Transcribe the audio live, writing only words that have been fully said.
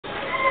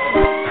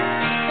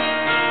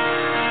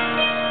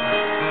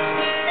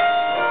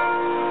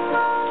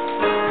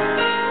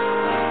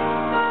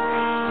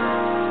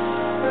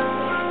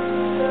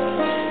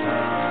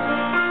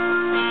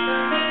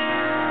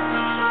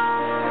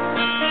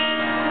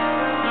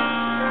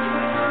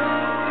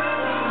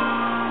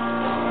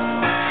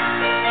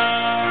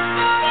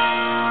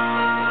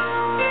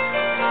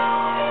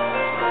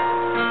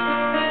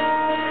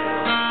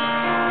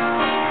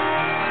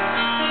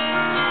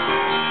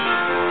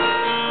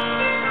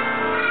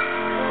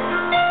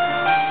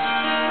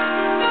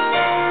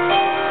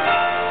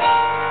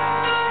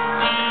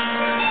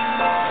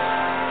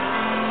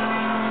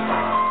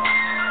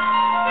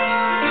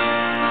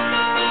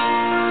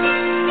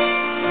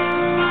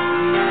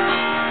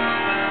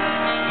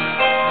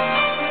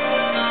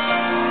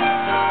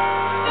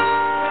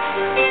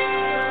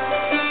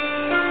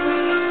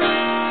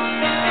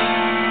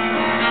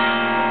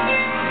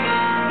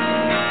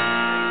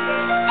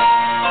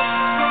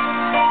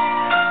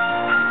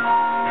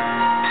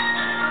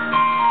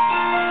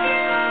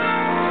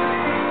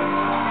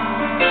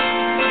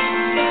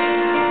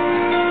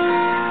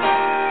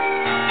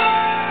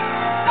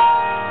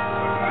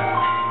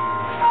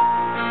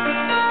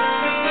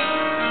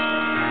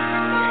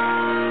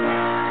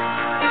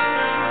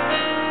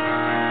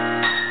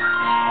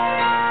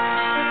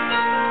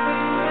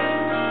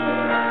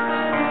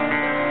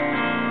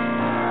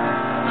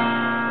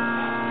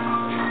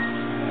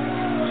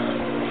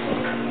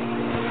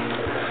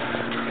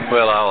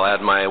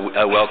add my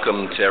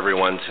welcome to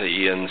everyone to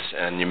Ian's,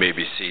 and you may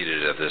be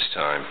seated at this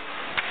time.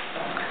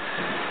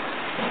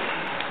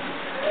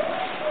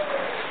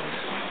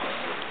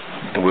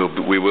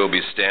 We will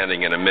be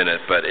standing in a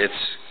minute, but it's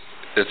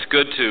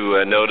good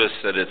to notice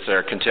that it's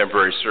our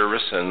contemporary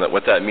service, and that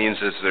what that means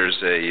is there's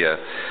a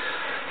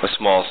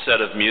small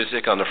set of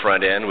music on the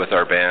front end with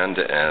our band,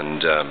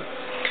 and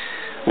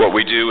what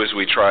we do is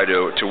we try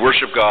to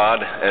worship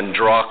God and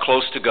draw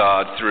close to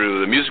God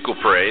through the musical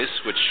praise,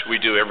 which we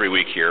do every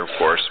week here, of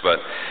course, but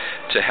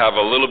to have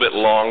a little bit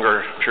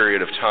longer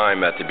period of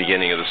time at the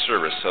beginning of the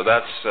service. So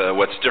that's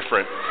what's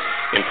different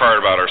in part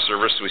about our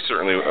service. We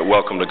certainly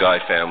welcome the Guy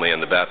family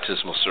and the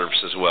baptismal service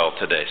as well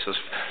today. So a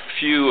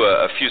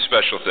few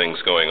special things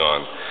going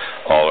on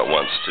all at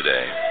once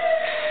today.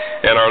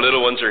 And our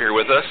little ones are here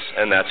with us,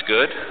 and that's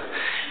good.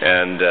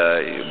 And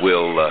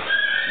we'll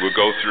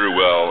go through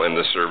well in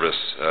the service,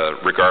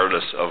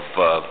 regardless of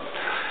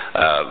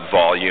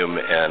volume.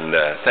 And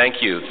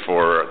thank you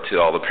to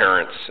all the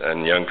parents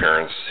and young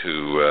parents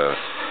who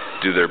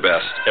do their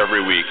best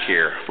every week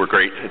here. We're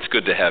great. It's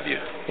good to have you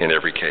in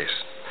every case.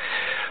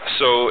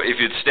 So if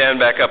you'd stand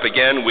back up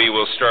again, we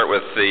will start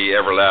with the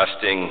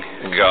everlasting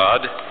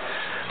God.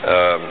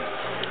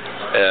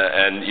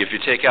 And if you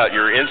take out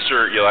your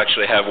insert, you'll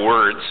actually have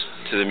words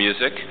to the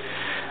music,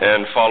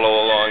 and follow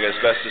along as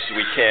best as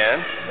we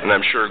can. And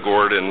I'm sure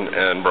Gordon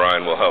and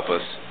Brian will help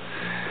us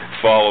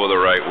follow the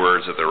right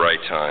words at the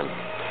right time.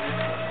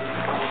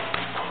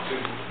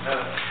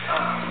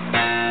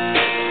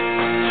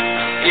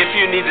 If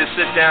you need to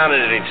sit down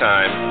at any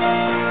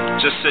time,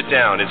 just sit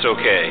down. It's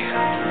okay.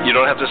 You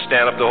don't have to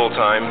stand up the whole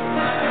time.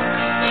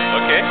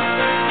 Okay?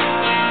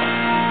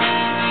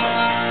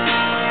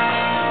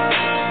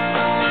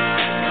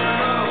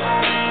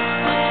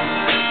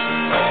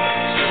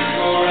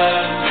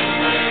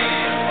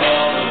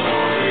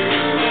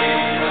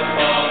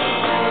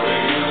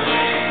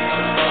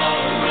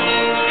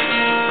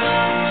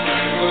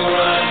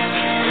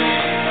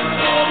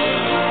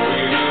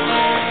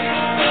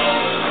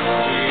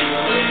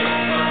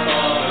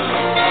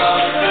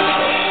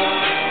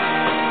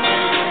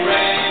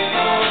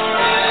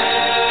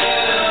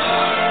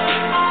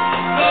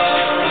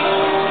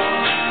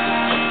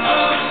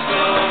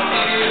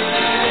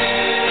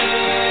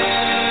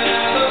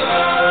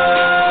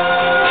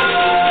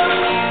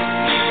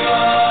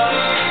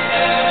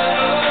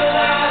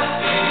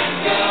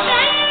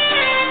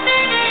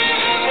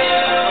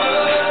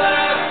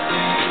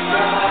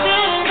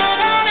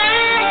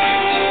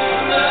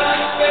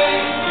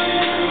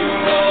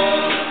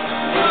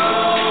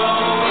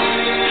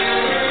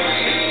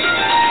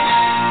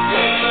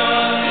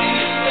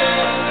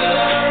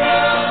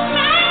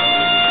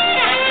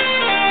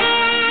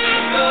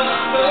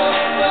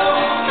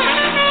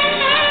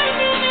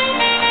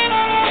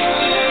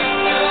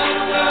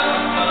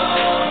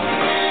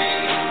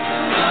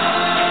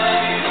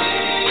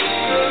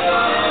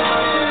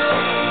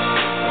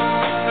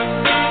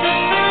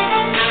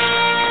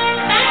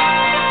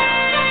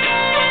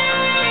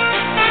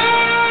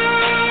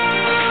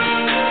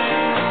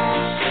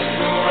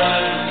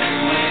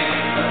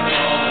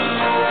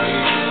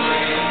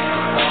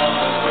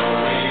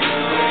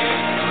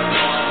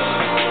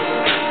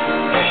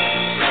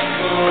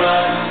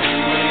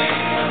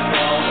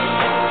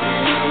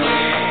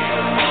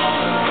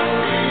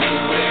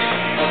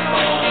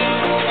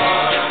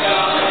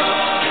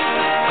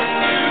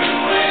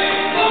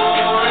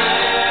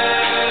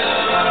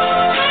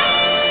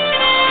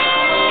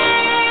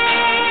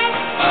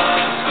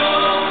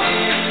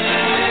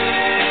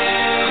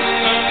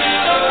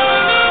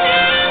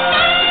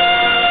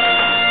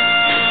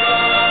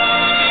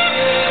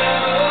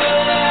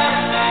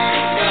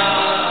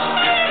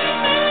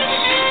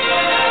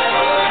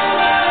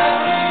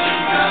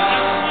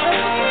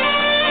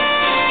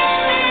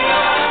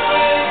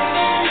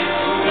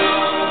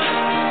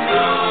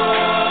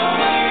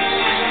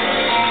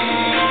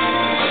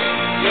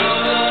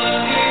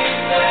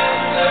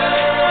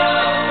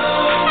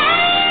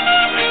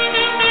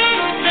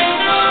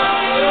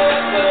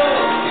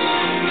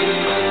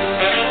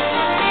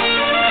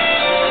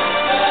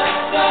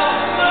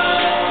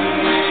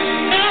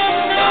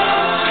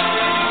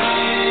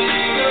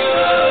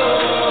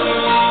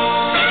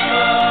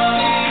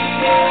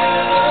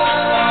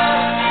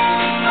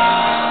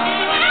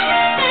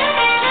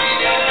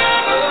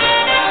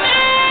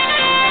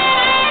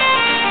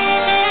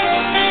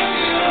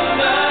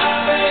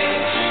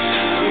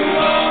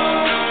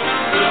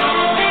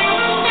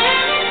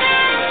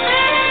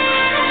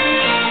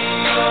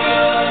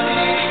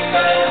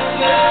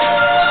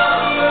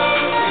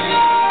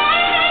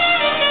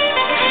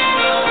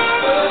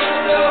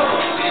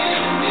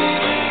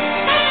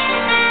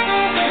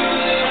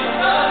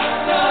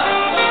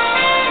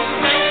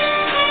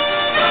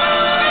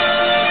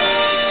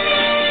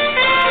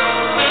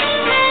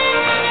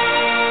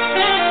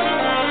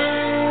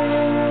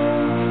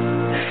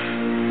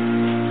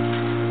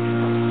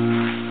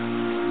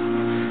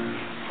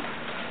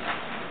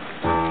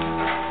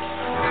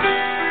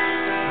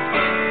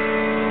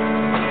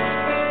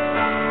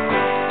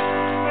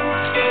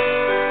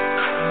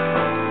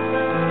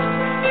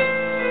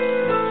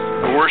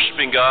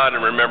 worshiping God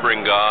and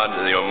remembering God,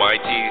 the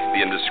Almighty,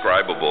 the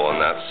Indescribable,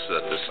 and that's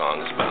what this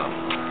song is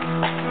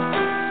about.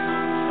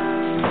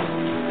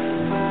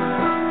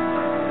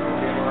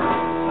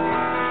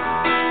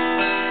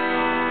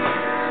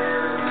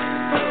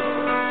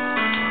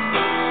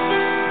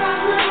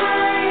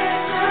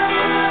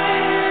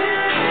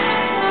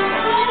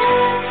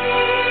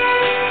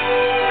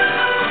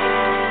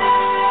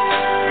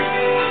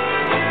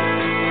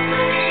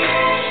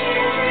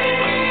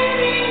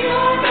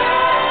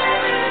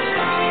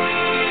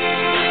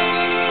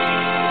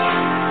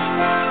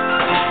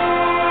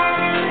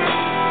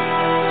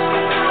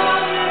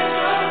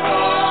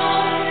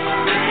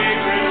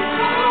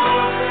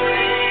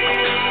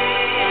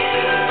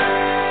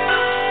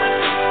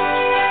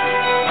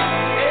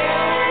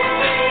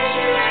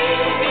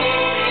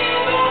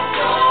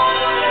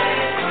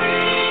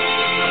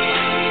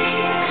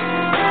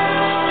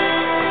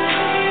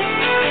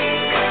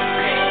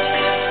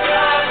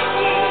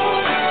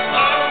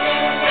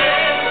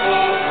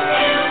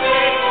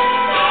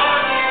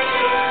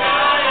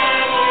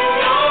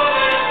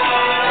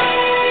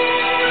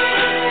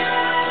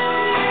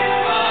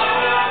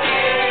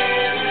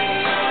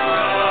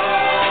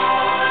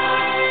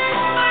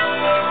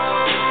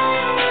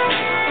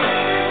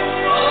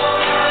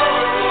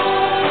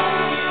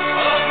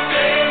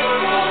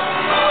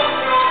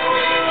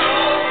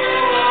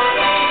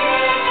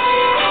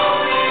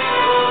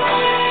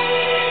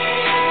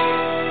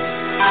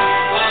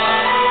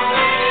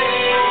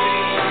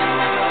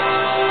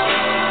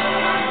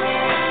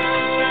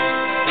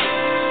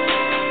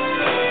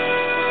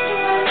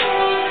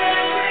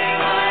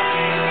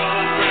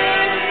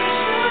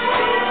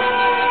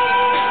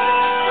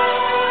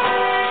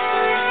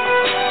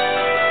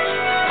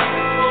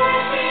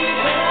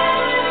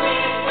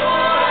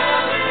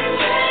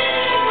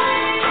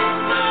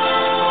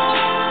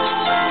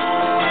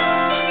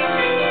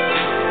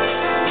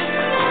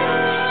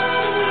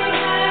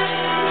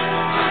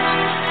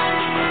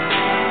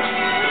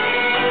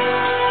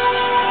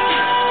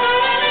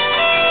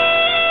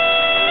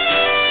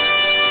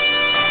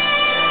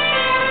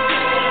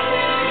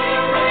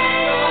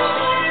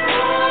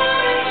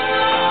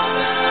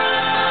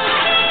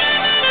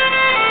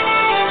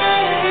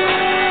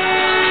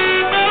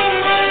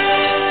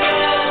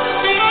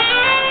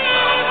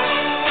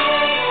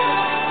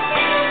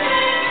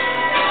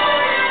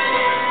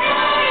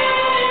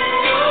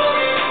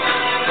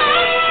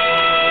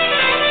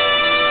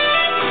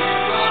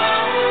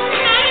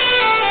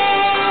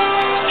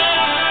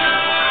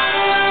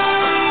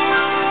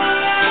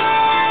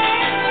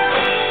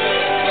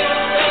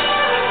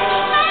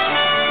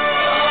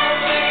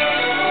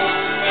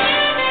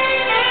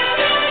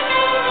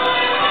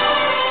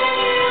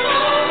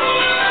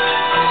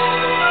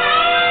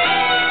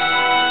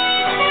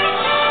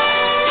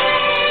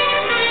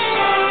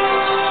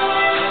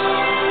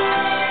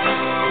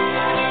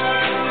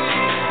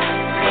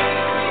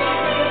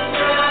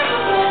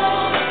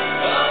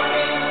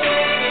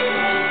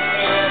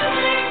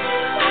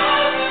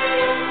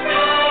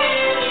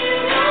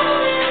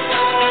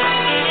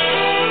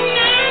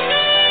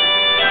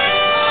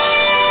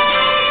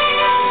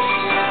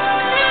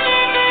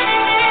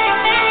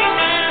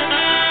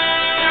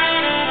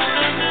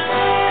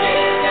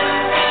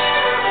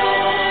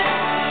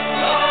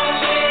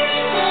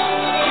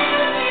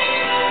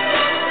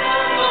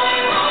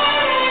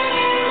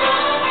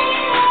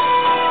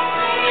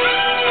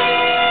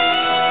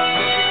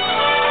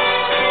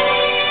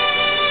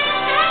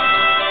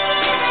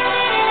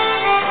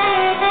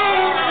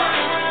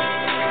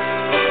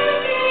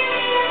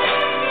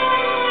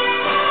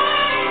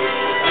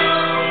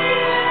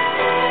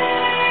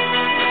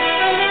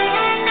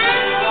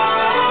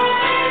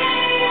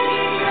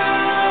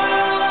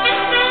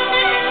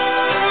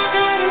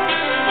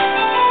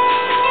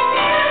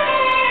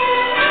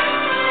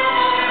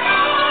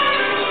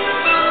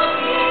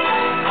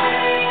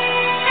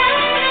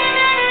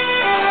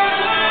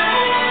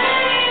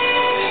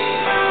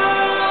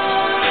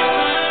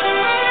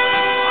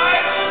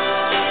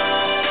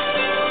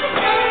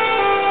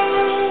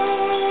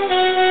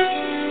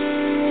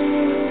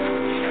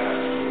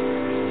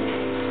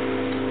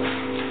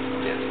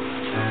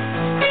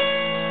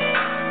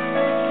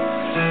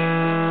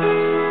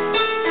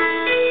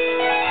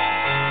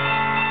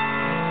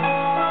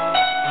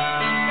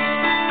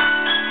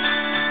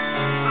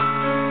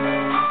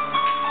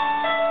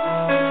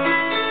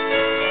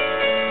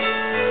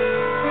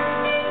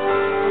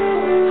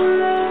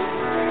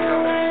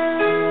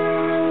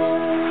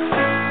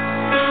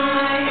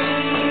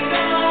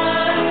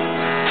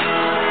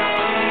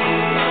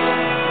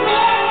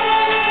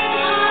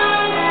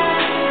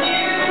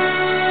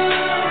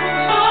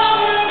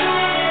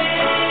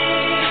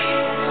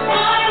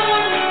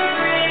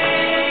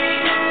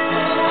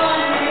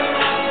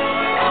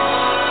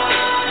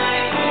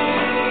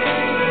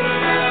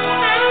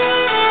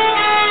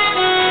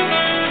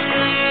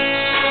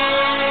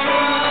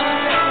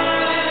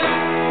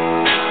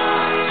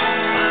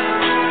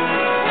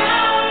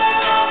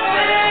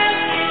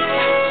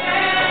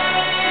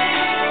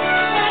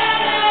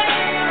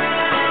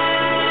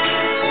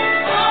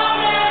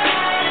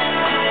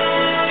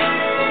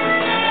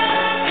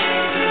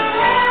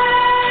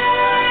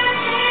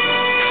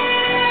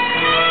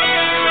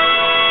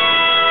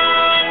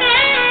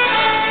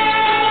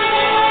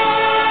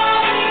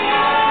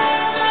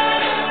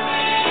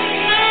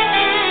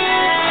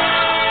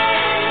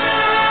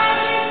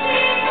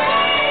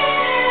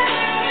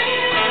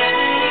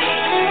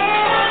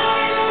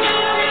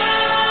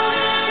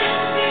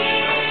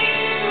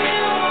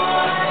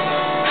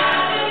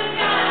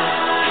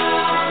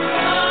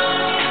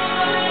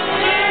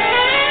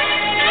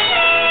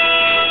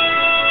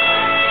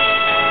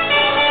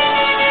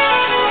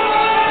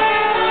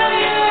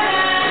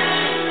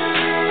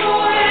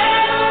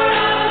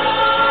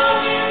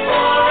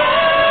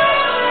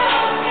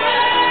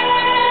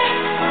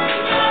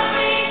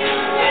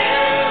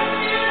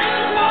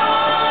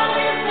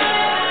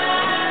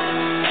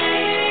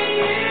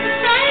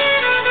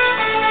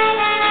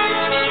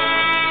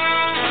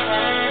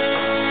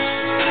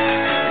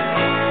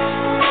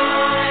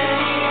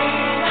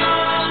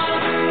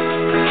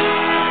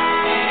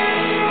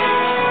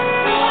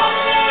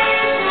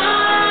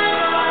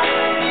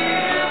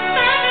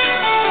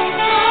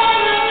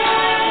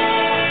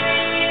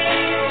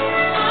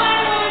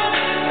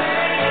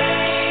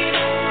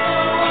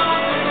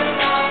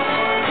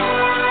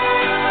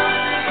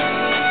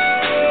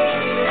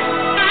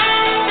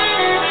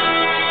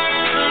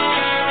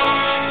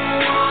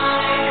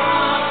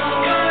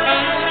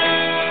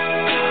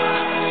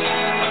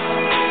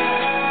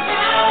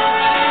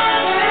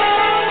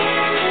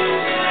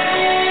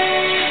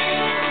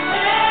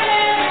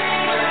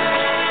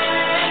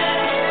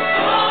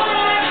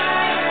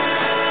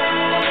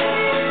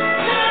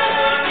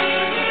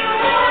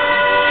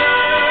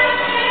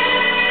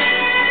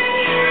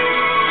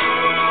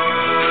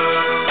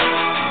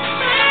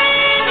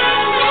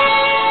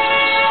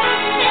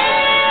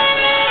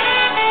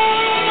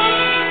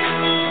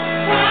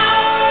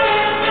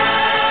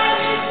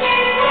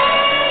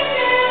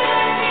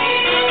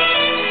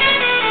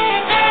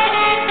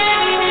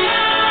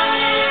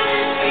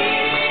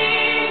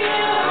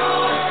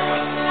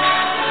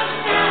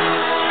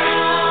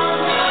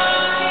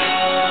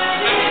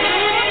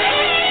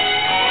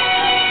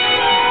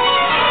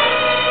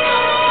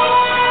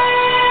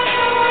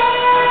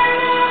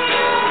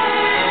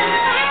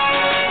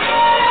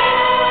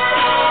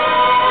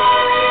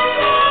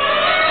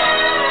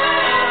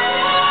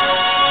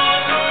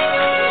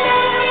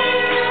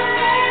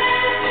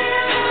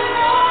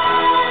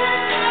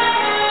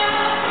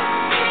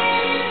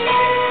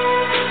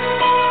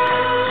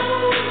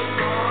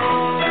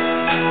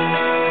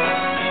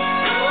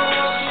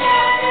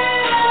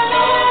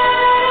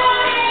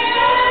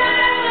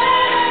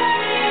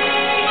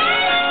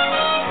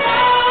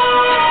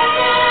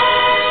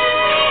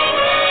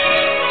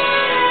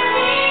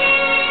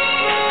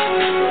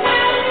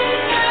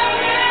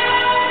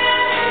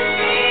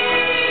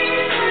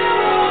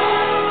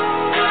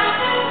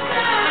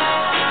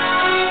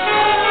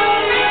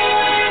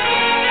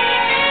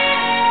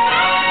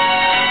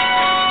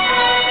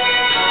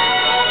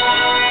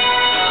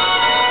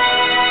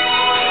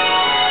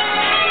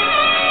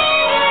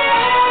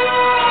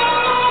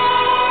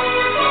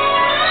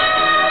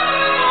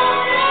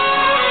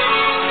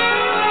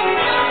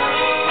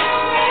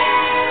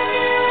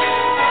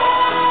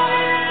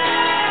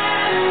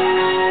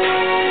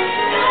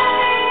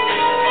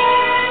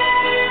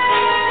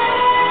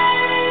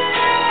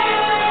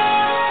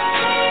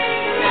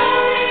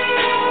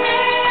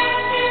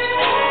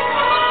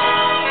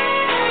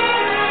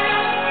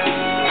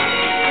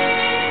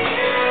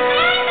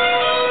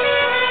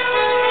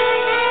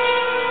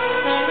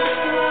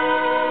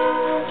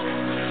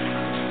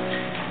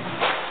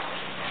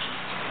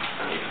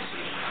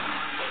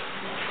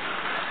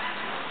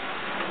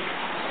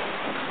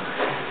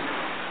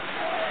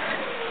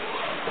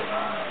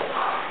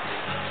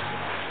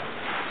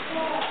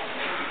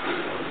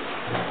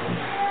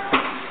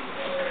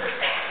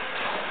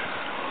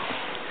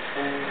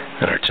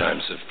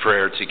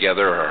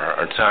 together,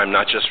 our time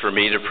not just for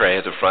me to pray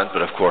at the front,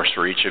 but of course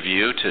for each of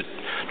you to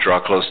draw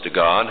close to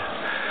God,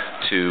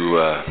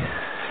 to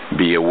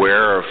be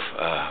aware of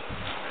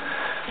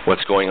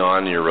what's going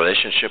on in your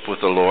relationship with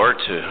the Lord,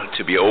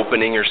 to be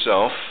opening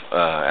yourself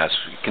as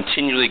we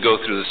continually go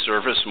through the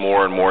service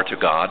more and more to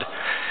God.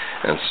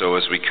 And so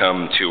as we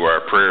come to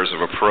our prayers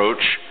of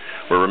approach,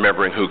 we're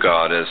remembering who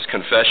God is.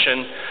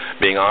 Confession,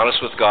 being honest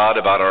with God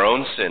about our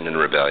own sin and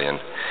rebellion.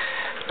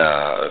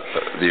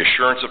 The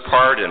assurance of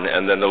pardon,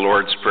 and then the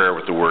Lord's Prayer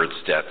with the words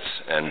debts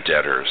and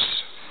debtors.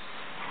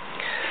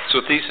 So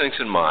with these things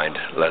in mind,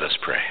 let us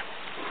pray.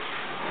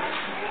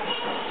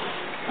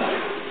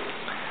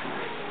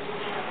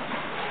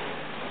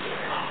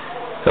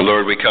 And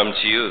Lord, we come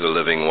to you, the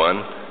living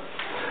one,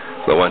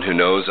 the one who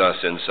knows us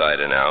inside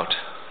and out,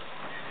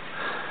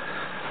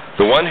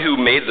 the one who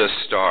made the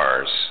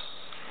stars,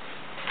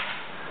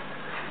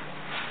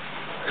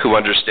 who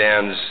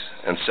understands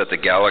and set the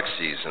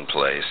galaxies in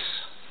place.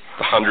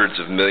 The hundreds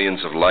of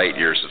millions of light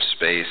years of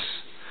space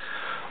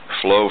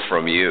flow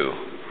from you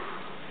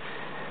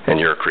and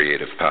your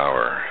creative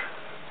power.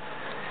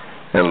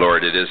 And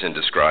Lord, it is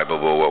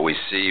indescribable what we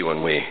see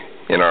when we,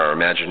 in our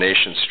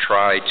imaginations,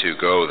 try to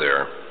go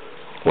there.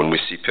 When we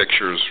see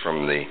pictures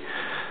from the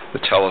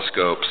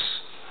telescopes,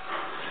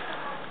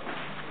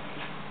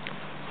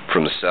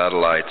 from the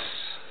satellites,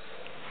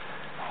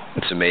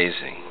 it's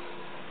amazing.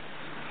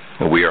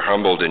 And we are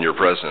humbled in your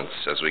presence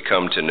as we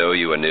come to know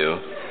you anew,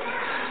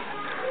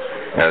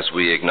 as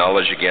we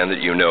acknowledge again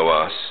that you know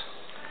us.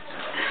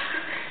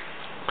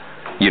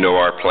 You know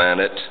our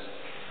planet.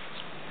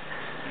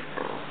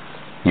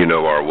 You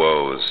know our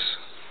woes.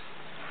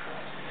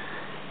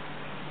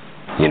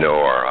 You know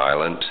our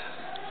island.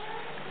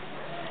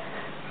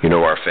 You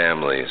know our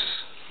families,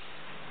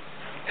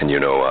 and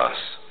you know us.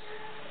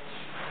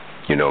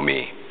 You know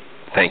me.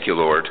 Thank you,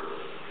 Lord.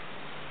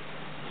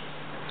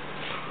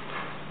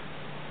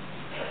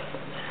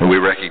 And we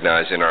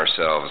recognize in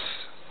ourselves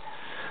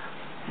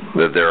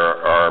that there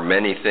are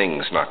many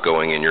things not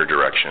going in your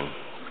direction,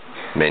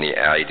 many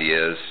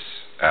ideas,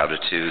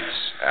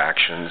 attitudes,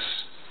 actions,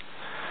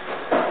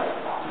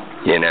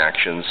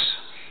 inactions,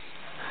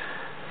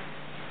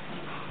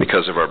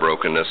 because of our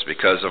brokenness,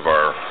 because of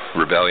our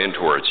rebellion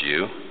towards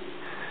you,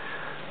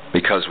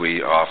 because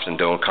we often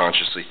don't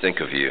consciously think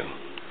of you.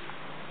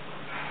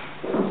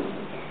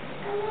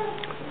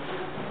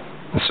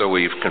 And so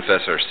we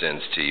confess our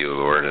sins to you,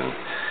 Lord, and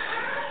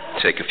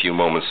take a few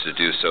moments to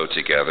do so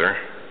together.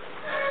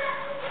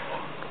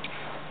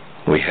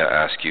 We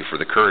ask you for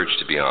the courage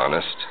to be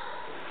honest,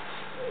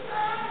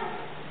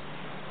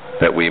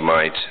 that we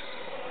might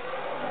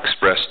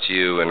express to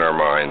you in our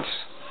minds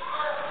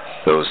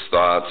those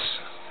thoughts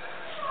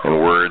and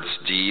words,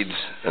 deeds,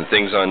 and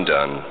things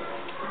undone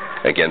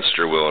against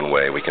your will and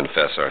way. We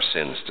confess our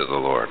sins to the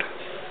Lord.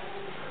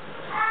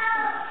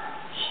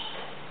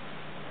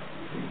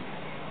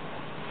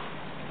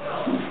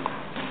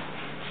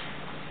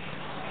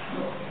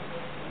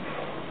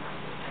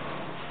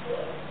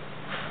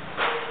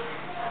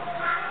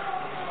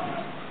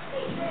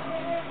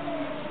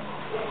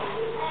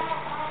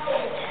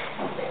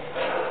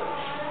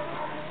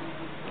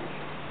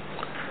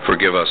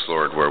 Forgive us,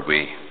 Lord, where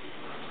we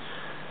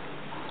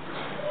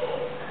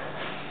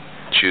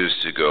choose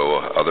to go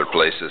other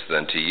places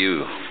than to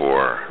you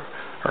for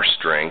our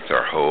strength,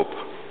 our hope,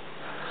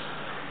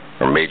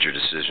 our major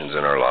decisions in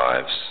our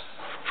lives.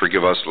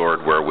 Forgive us,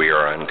 Lord, where we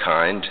are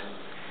unkind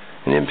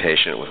and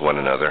impatient with one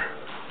another.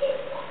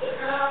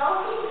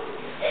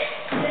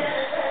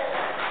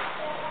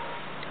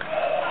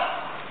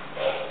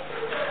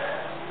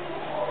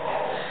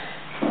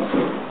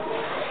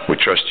 We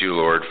trust you,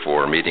 Lord,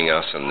 for meeting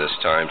us in this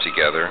time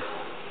together.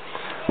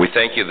 We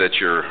thank you that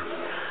your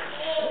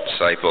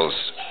disciples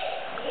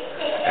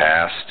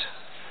asked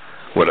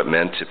what it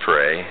meant to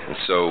pray, and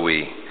so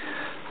we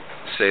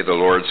say the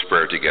Lord's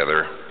Prayer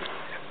together,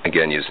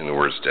 again using the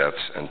words debts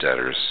and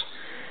debtors,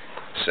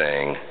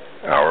 saying,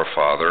 Our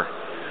Father,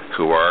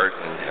 who art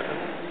in heaven,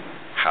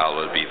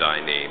 hallowed be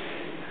thy name.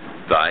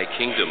 Thy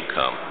kingdom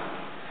come,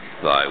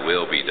 thy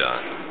will be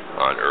done,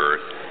 on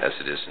earth as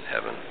it is in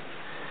heaven.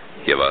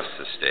 Give us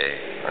this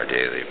day our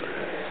daily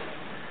bread,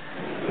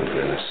 and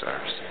forgive us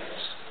our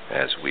sins,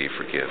 as we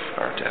forgive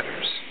our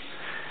debtors.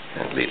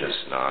 And lead us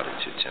not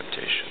into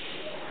temptation,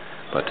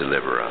 but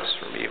deliver us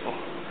from evil.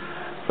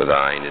 For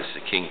thine is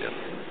the kingdom,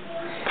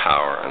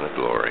 power, and the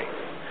glory,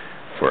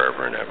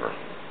 forever and ever.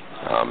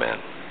 Amen.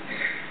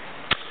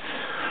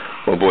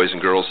 Well, boys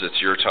and girls,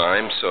 it's your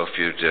time, so if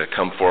you'd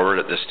come forward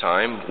at this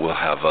time, we'll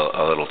have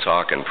a little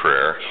talk and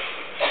prayer.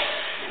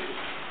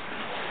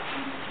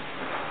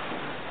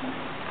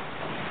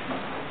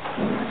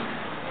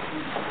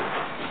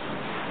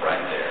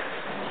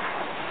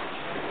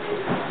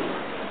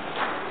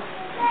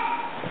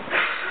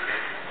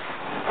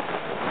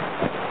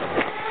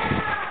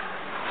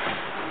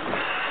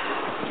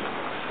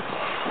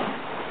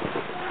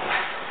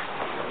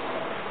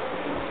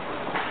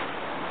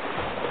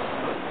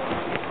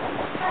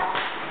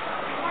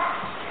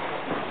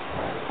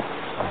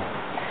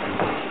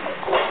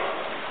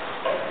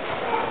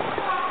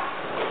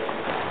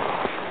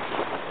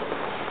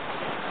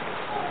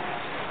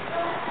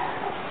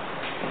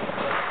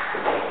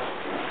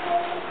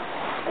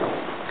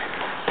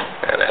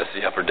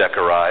 deck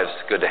arrives.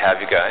 Good to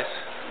have you guys.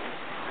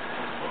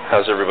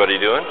 How's everybody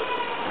doing?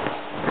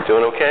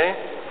 Doing okay?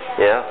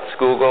 Yeah?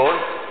 School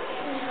going?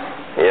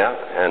 Yeah?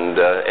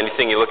 And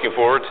anything you're looking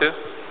forward to?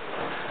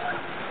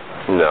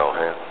 No,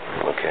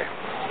 huh? Okay.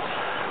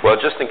 Well,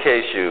 just in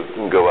case you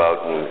can go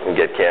out and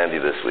get candy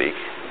this week,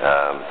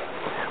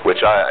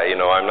 which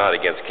I'm not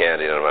against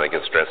candy and I'm not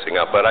against dressing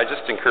up, but I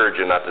just encourage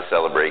you not to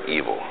celebrate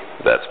evil.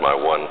 That's my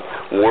one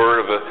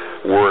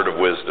word of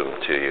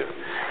wisdom to you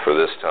for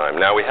this time.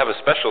 Now, we have a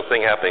special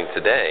thing happening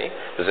today.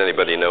 Does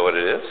anybody know what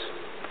it is?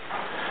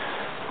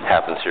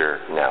 Happens here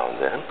now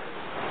and then.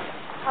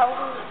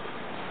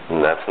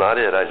 And that's not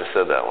it. I just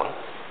said that one.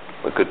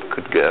 A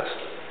good guess.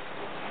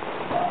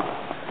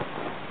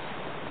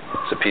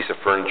 It's a piece of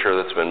furniture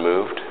that's been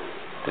moved.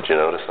 Did you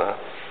notice that?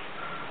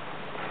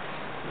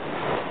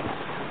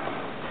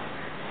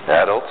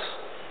 Adults?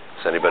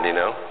 Does anybody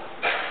know?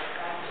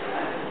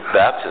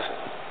 Baptism.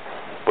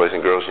 Boys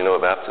and girls, you know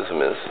what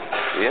baptism is?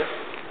 Do you?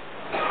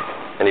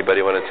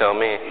 Anybody want to tell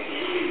me?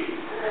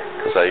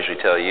 Because I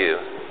usually tell you.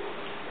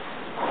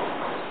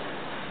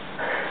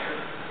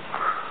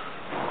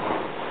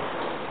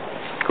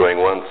 Going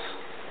once,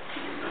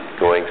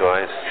 going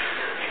twice.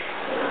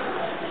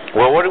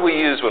 Well, what do we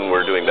use when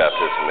we're doing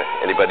baptism?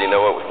 Anybody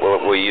know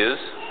what we use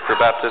for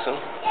baptism?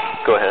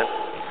 Go ahead.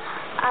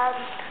 Hands.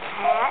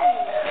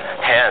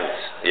 Hands.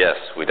 Yes,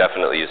 we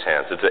definitely use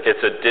hands.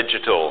 It's a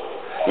digital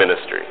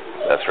ministry.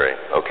 That's right.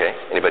 Okay.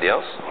 Anybody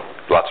else?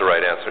 Lots of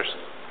right answers.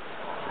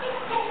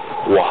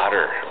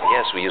 Water.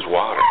 Yes, we use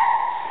water.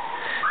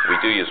 We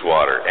do use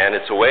water. And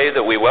it's a way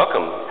that we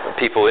welcome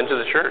people into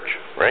the church,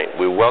 right?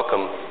 We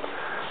welcome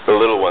the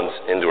little ones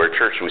into our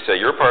church. We say,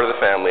 you're part of the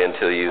family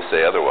until you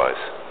say otherwise.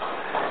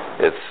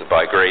 It's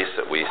by grace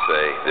that we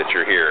say that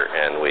you're here,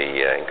 and we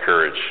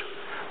encourage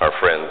our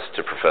friends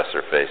to profess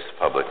their faith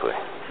publicly.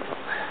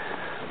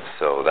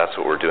 So that's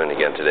what we're doing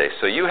again today.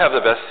 So you have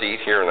the best seat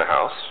here in the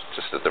house,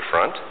 just at the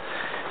front.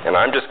 And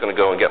I'm just going to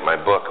go and get my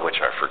book, which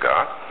I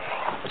forgot,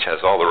 which has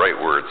all the right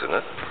words in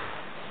it.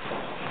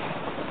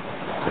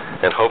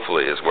 And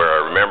hopefully is where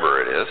I remember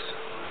it is.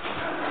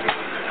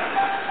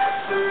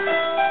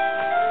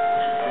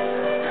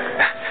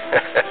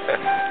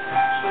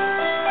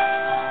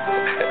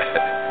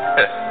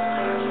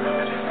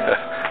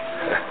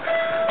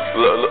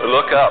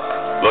 Look up.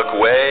 Look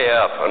way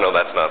up. Oh, no,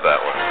 that's not that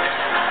one.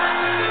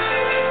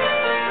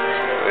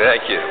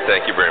 Thank you.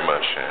 Thank you very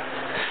much.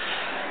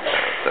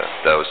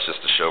 That was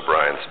just to show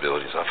Brian's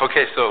abilities off.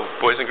 Okay, so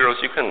boys and girls,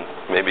 you can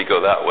maybe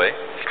go that way,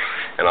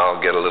 and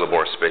I'll get a little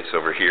more space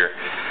over here.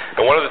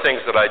 And one of the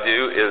things that I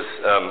do is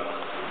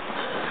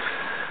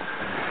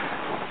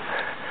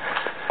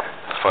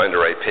find the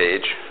right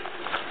page.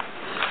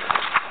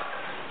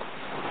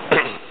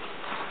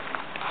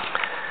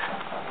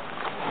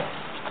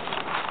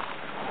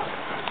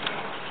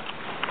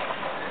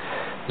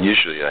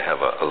 Usually I have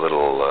a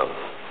little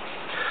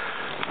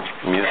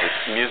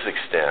music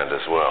stand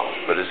as well.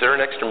 But is there an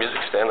extra music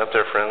stand up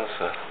there, friends?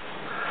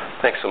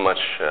 Thanks so much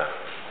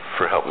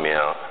for helping me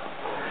out.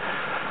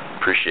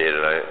 Appreciate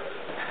it.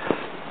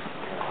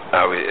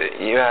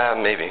 Yeah,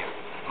 maybe.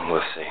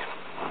 Let's see.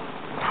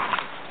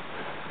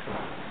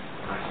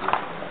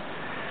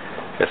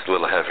 It's a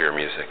little heavier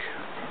music.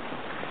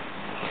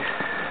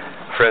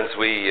 Friends,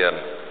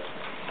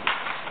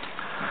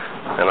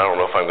 and I don't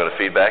know if I'm going to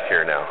feed back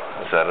here now.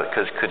 Is that it?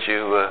 Could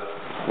you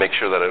make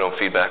sure that I don't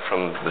feed back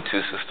from the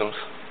two systems?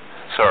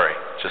 Sorry,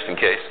 just in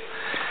case.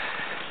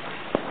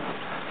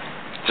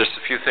 Just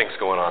a few things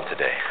going on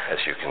today, as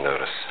you can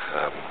notice.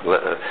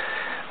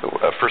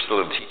 First, a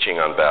little teaching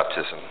on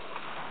baptism.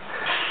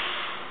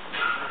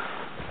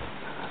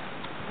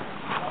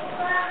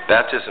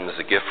 Baptism is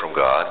a gift from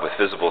God with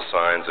visible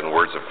signs and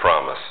words of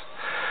promise.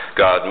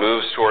 God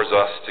moves towards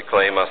us to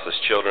claim us as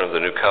children of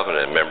the new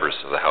covenant and members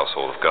of the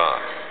household of God.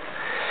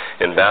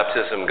 In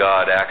baptism,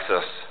 God acts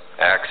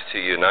to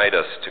unite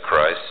us to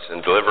Christ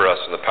and deliver us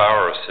from the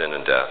power of sin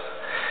and death,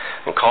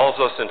 and calls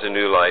us into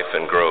new life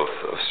and growth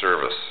of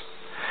service.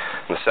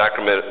 In the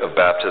sacrament of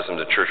baptism,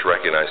 the church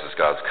recognizes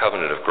God's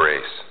covenant of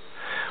grace.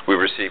 We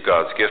receive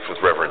God's gift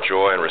with reverent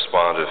joy and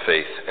respond to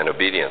faith and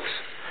obedience.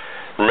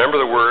 Remember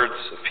the words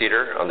of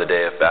Peter on the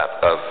day of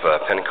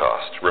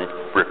Pentecost.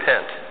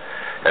 Repent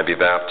and be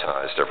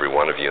baptized, every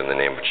one of you, in the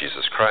name of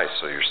Jesus Christ,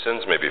 so your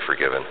sins may be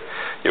forgiven.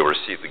 You'll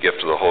receive the gift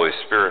of the Holy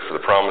Spirit, for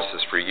the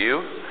promises for you,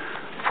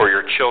 for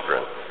your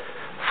children,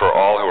 for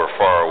all who are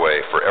far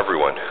away, for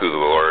everyone who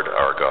the Lord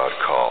our God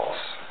calls.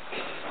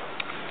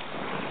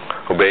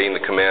 Obeying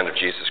the command of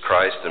Jesus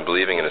Christ and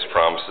believing in his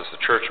promises,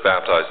 the church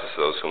baptizes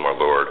those whom our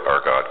Lord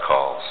our God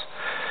calls.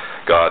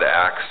 God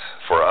acts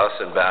for us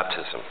in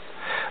baptism,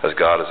 as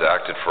God has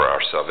acted for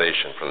our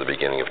salvation from the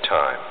beginning of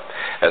time.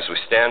 As we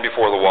stand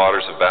before the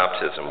waters of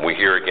baptism, we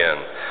hear again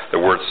the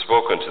words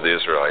spoken to the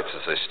Israelites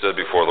as they stood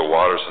before the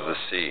waters of the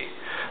sea.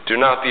 Do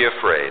not be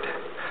afraid.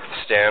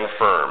 Stand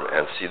firm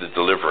and see the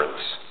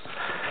deliverance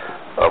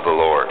of the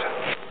Lord.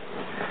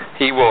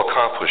 He will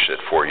accomplish it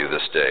for you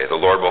this day. The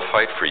Lord will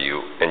fight for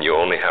you, and you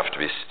only have to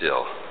be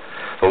still.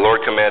 The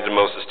Lord commanded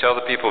Moses, tell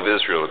the people of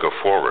Israel to go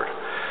forward.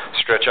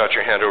 Stretch out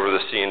your hand over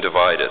the sea and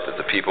divide it, that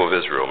the people of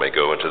Israel may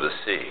go into the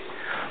sea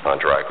on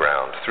dry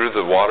ground. Through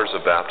the waters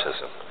of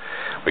baptism,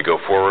 we go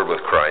forward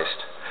with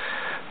Christ,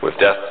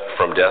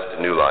 from death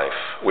to new life.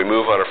 We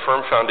move on a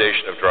firm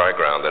foundation of dry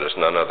ground that is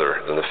none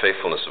other than the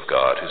faithfulness of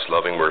God, whose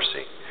loving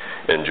mercy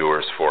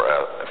endures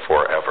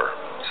forever.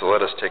 So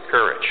let us take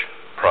courage.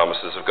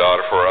 Promises of God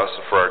are for us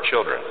and for our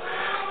children.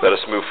 Let us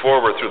move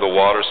forward through the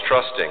waters,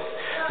 trusting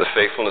the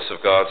faithfulness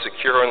of God,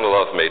 secure in the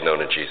love made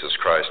known in Jesus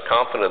Christ,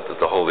 confident that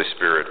the Holy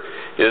Spirit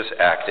is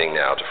acting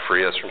now to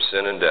free us from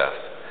sin and death,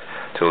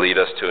 to lead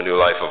us to a new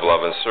life of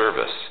love and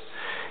service,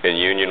 in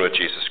union with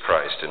Jesus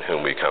Christ, in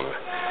whom we become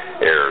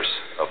heirs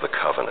of the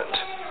covenant.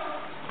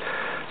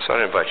 So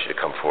I invite you to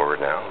come forward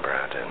now,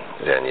 Brad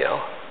and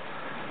Danielle.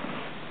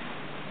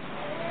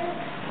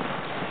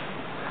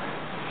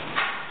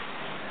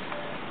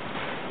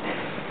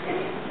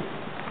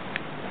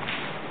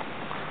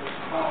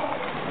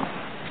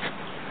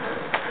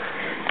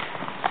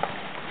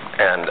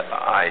 And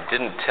I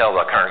didn't tell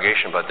the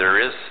congregation, but there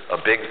is a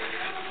big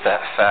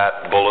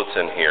fat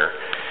bulletin here.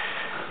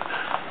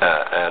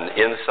 And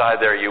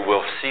inside there you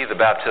will see the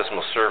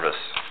baptismal service.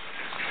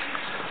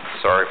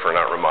 Sorry for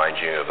not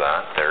reminding you of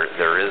that.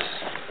 There is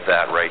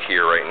that right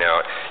here, right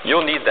now.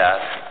 You'll need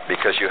that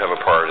because you have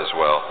a part as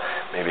well.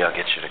 Maybe I'll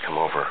get you to come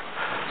over,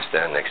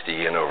 stand next to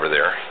Ian over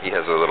there. He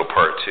has a little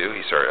part too.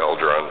 He's our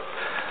elder on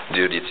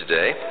duty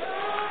today.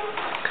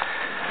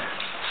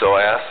 So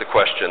I ask the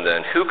question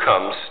then, who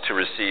comes to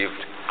receive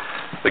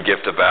the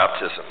gift of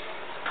baptism?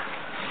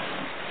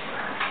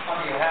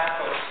 On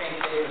behalf of St.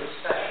 David's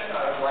Session,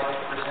 I would like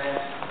to present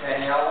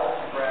Danielle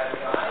and Brad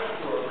Guy,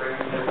 who are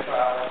bringing their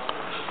child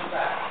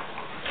back.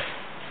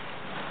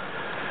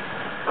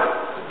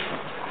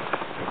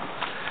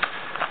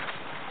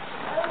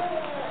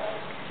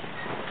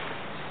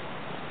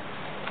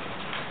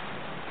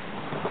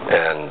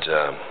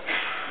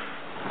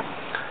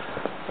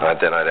 And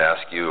then I'd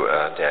ask you,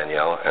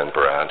 Danielle and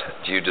Brad,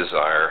 do you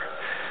desire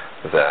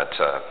that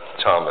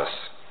Thomas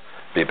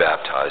be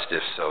baptized?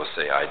 If so,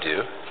 say, I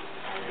do.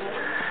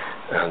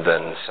 And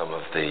then some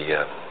of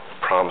the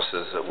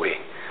promises that we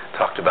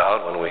talked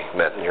about when we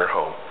met in your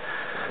home.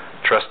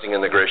 Trusting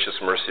in the gracious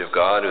mercy of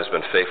God, who has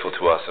been faithful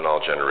to us in all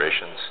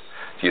generations.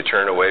 Do you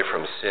turn away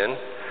from sin,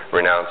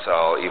 renounce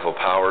all evil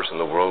powers in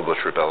the world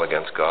which rebel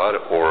against God,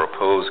 or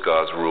oppose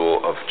God's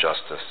rule of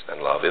justice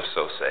and love? If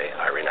so, say,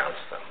 I renounce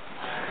them.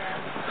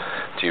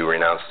 Do you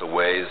renounce the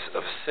ways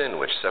of sin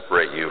which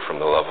separate you from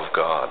the love of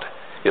God?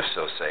 If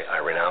so, say, I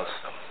renounce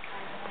them.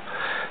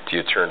 Do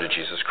you turn to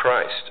Jesus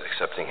Christ,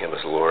 accepting him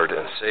as Lord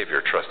and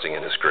Savior, trusting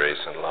in his grace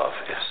and love?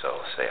 If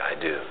so, say, I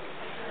do.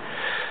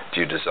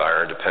 Do you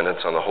desire dependence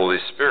on the Holy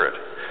Spirit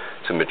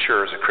to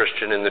mature as a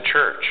Christian in the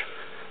church?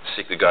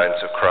 Seek the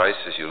guidance of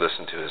Christ as you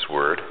listen to his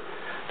word,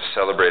 to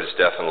celebrate his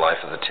death and life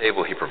at the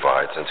table he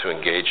provides, and to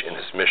engage in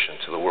his mission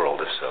to the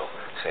world? If so,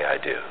 say, I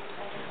do.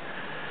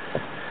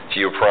 Do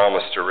you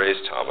promise to raise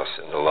Thomas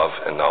in the love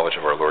and knowledge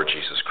of our Lord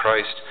Jesus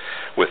Christ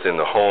within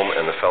the home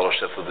and the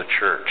fellowship of the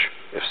church?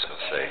 If so,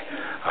 say,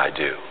 I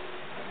do.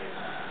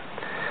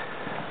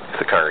 If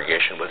the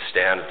congregation would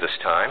stand at this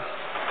time.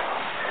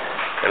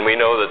 And we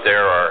know that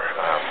there are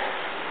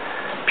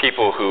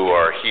people who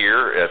are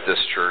here at this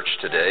church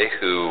today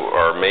who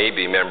are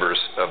maybe members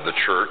of the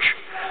church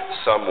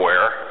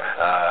somewhere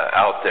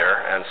out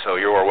there, and so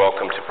you are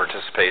welcome to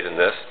participate in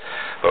this.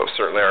 But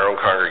certainly our own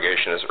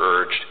congregation has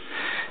urged,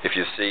 if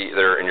you see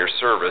there in your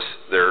service,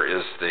 there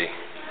is the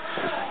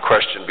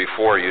question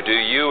before you. Do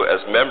you,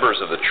 as members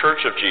of the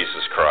Church of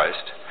Jesus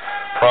Christ,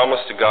 promise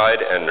to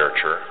guide and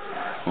nurture,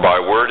 by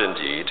word and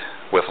deed,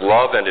 with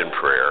love and in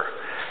prayer,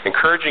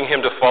 encouraging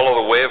him to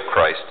follow the way of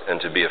Christ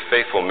and to be a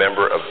faithful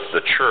member of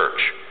the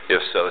church?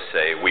 If so,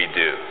 say, we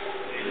do.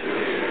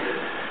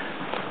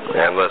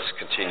 And let's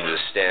continue to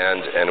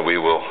stand, and we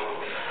will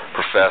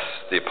profess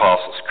the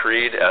Apostles'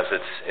 Creed as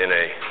it's in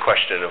a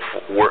question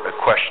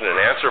and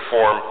answer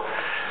form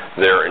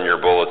there in your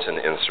bulletin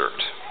insert.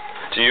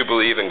 Do you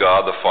believe in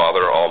God the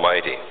Father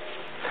Almighty?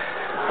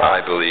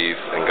 I believe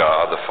in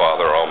God the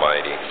Father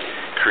Almighty,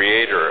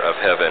 creator of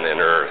heaven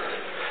and earth.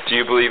 Do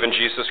you believe in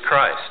Jesus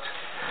Christ?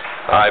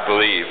 I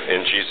believe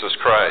in Jesus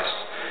Christ,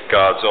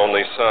 God's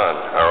only Son,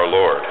 our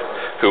Lord,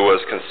 who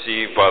was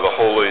conceived by the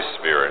Holy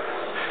Spirit,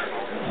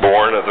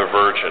 born of the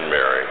Virgin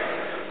Mary,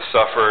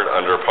 suffered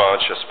under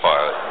Pontius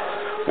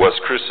Pilate, was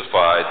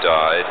crucified,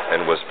 died,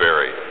 and was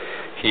buried.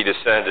 He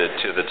descended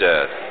to the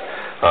dead.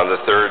 On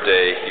the third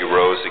day he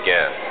rose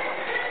again.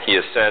 He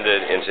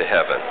ascended into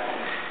heaven.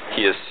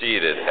 He is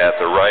seated at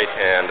the right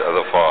hand of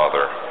the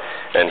Father,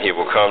 and he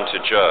will come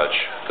to judge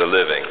the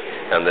living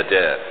and the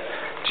dead.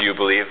 Do you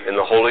believe in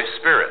the Holy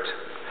Spirit?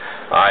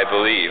 I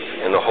believe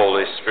in the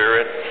Holy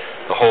Spirit,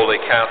 the Holy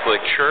Catholic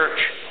Church,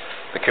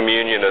 the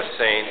communion of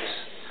saints,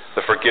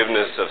 the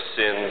forgiveness of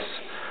sins,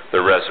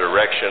 the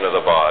resurrection of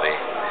the body,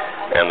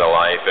 and the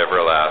life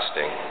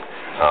everlasting.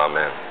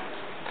 Amen.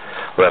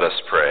 Let us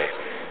pray.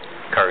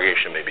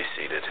 Congregation may be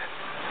seated.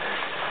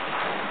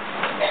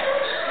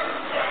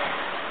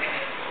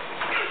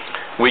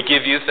 We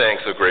give you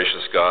thanks, O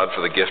gracious God,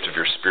 for the gift of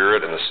your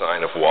Spirit and the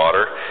sign of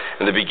water.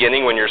 In the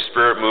beginning, when your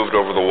Spirit moved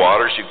over the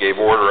waters, you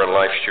gave order and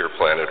life to your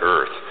planet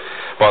Earth.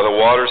 By the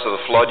waters of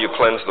the flood, you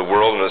cleansed the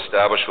world and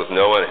established with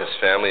Noah and his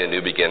family a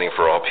new beginning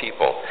for all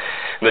people.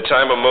 In the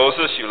time of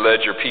Moses, you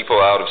led your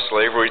people out of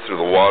slavery through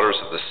the waters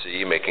of the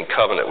sea, making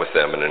covenant with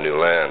them in a new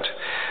land.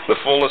 In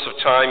the fullness of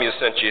time, you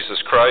sent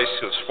Jesus Christ,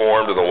 who was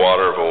formed in the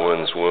water of a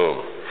woman's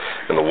womb.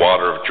 In the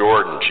water of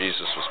Jordan,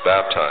 Jesus was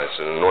baptized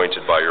and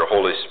anointed by your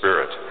Holy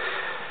Spirit.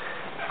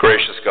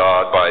 Gracious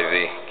God, by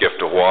the gift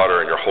of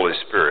water and your Holy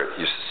Spirit,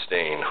 you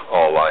sustain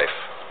all life.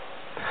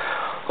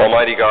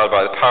 Almighty God,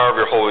 by the power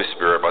of your Holy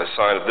Spirit, by the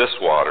sign of this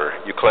water,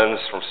 you cleanse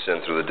from sin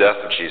through the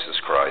death of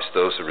Jesus Christ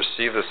those who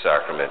receive the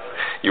sacrament.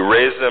 You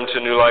raise them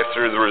to new life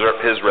through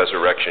his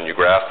resurrection. You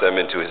graft them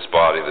into his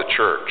body, the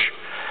church.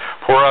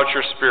 Pour out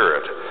your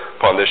Spirit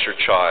upon this your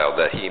child,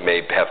 that he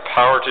may have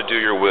power to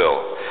do your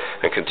will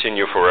and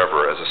continue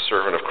forever as a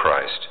servant of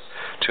Christ,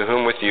 to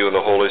whom with you and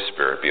the Holy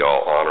Spirit be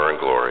all honor and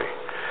glory,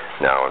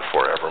 now and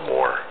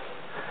forevermore.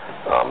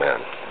 Amen.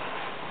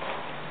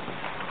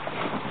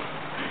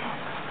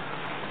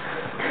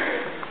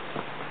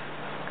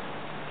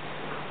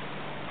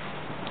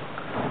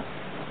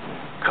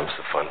 Comes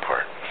the fun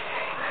part.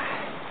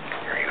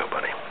 Here you go,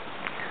 buddy.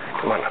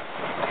 Come on up.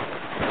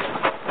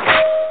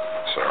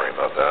 Sorry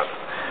about that.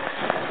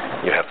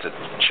 You have to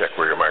check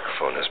where your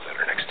microphone is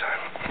better next time.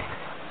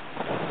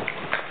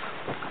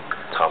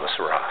 Thomas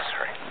Ross,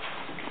 right?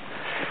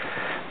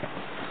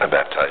 I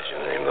baptize you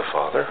in the name of the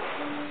Father,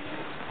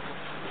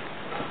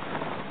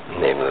 in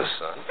the name of the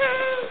Son,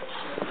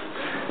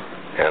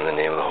 and in the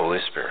name of the Holy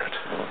Spirit.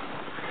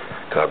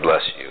 God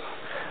bless you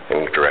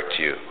and direct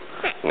you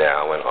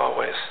now and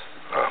always.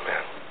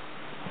 Amen.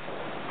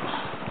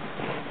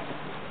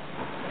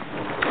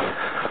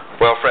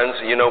 Well, friends,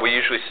 you know, we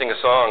usually sing a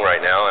song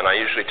right now, and I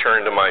usually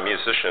turn to my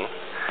musician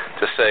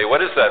to say,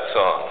 what is that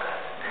song?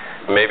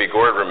 Maybe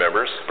Gord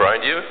remembers. Brian,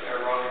 do you?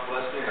 Aaronic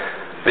blessing.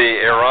 The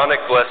Aaronic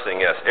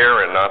blessing, yes.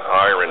 Aaron, not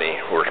irony.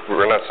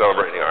 We're not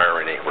celebrating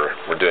irony.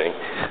 We're doing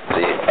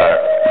the...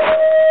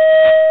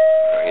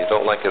 you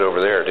don't like it over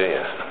there, do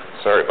you?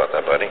 Sorry about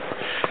that, buddy.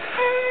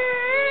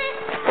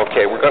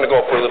 Okay, we're going to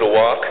go for a little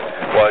walk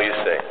while you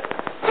sing.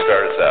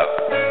 Start us out.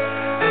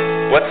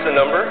 What's the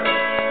number?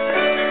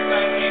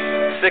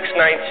 619,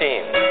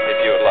 if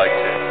you would like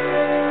to.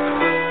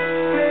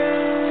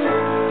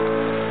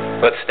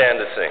 Let's stand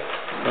to sing.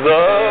 The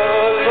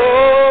Lord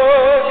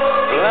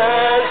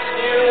bless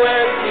you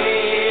and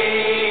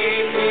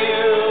keep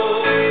you.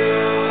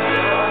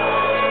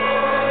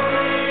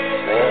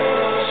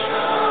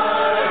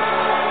 Shine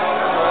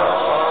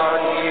upon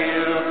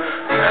you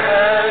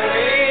and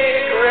be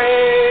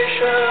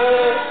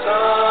gracious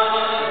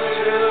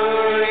unto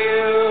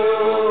you.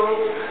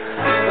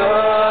 The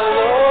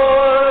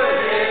Lord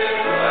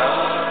lift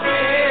up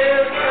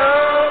his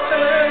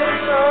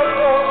countenance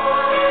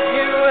upon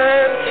you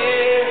and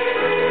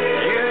give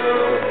you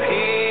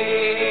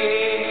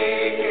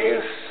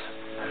peace.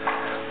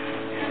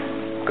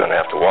 I'm going to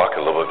have to walk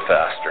a little bit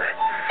faster.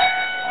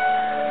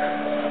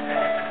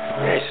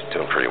 Yeah, he's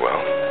doing pretty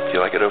well. Do you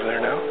like it over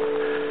there now?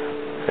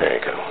 There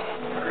you go.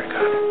 Very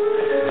good.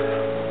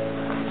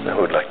 Now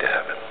who would like to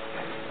have it?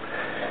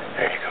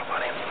 There you go,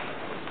 buddy.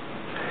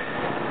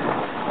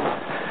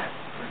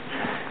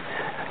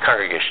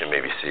 Congregation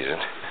may be seated.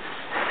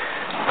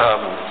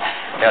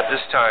 At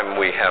this time,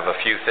 we have a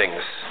few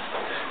things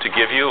to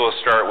give you. We'll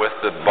start with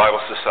the Bible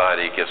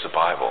Society gives a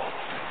Bible.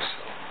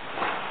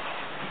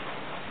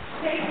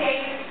 St.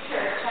 David's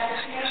Church has a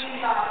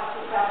Canadian Bible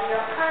Society,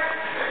 our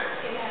partner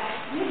in a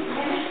youth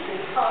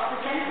ministry called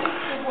Presenting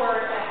the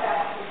Word at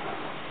Baptism.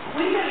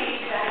 We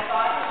believe that a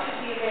Bible should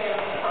be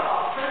available for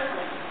all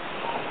persons.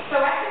 So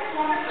at this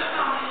wonderful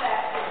Thomas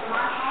Baptism,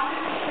 I'm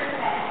honored to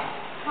present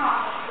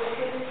Thomas with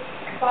his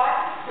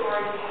Bible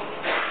story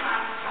named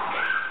Time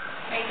Thomas.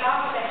 May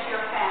God bless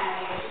your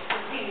family as you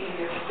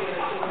continue your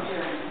spiritual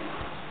journey.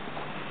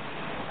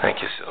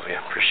 Thank you, Sylvia.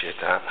 Appreciate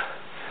that.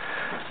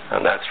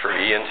 And that's for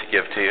Ian to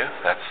give to you.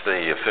 That's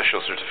the official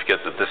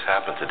certificate that this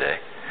happened today,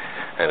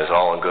 and is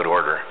all in good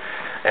order.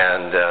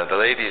 And the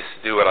ladies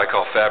do what I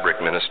call fabric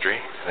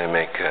ministry. They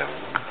make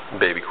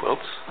baby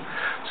quilts.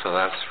 So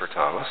that's for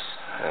Thomas,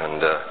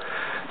 and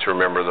to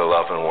remember the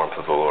love and warmth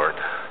of the Lord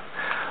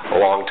a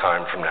long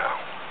time from now.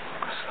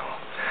 So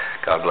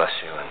God bless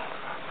you, and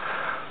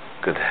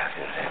good to have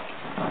you today.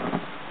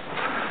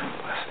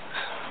 Blessings.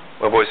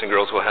 Well, boys and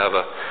girls, we'll have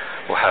a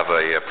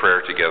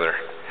prayer together,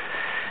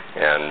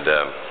 and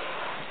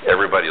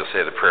everybody will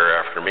say the prayer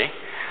after me.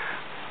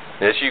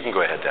 Yes, you can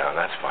go ahead down.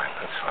 That's fine.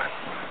 That's fine.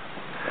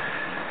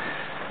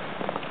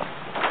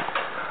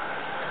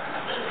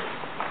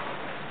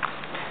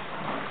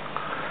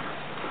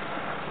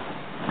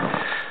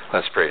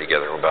 Let's pray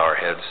together. We'll bow our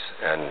heads,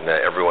 and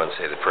everyone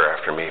say the prayer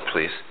after me,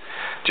 please.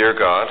 Dear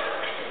God,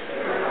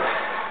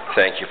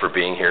 thank you for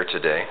being here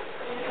today.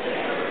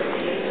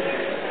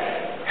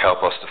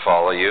 Help us to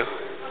follow you.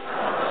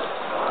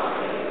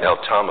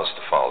 Help Thomas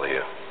to follow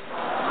you.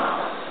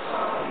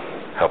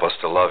 Help us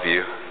to love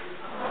you.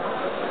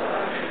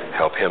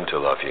 Help him to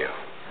love you.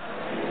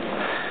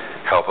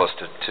 Help us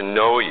to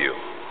know you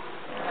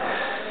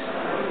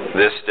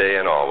this day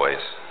and always.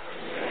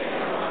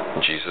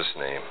 In Jesus'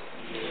 name,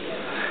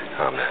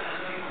 amen.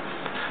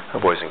 Now,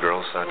 boys and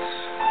girls, that's...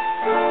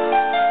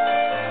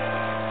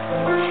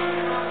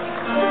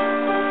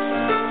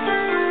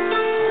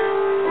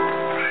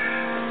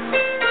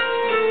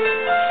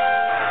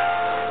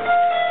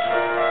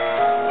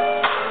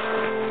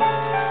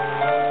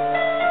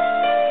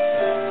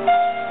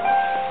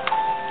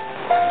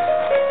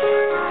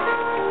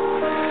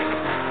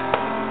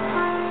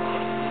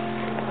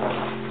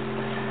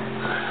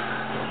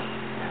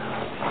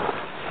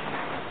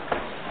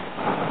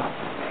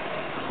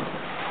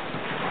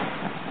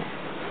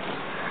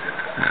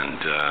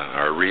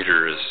 Our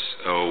reader is,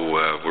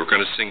 we're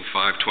going to sing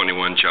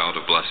 521, Child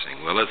of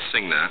Blessing. Well, let's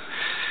sing that.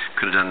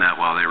 Could have done that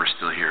while they were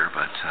still here,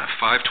 but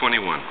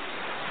 521.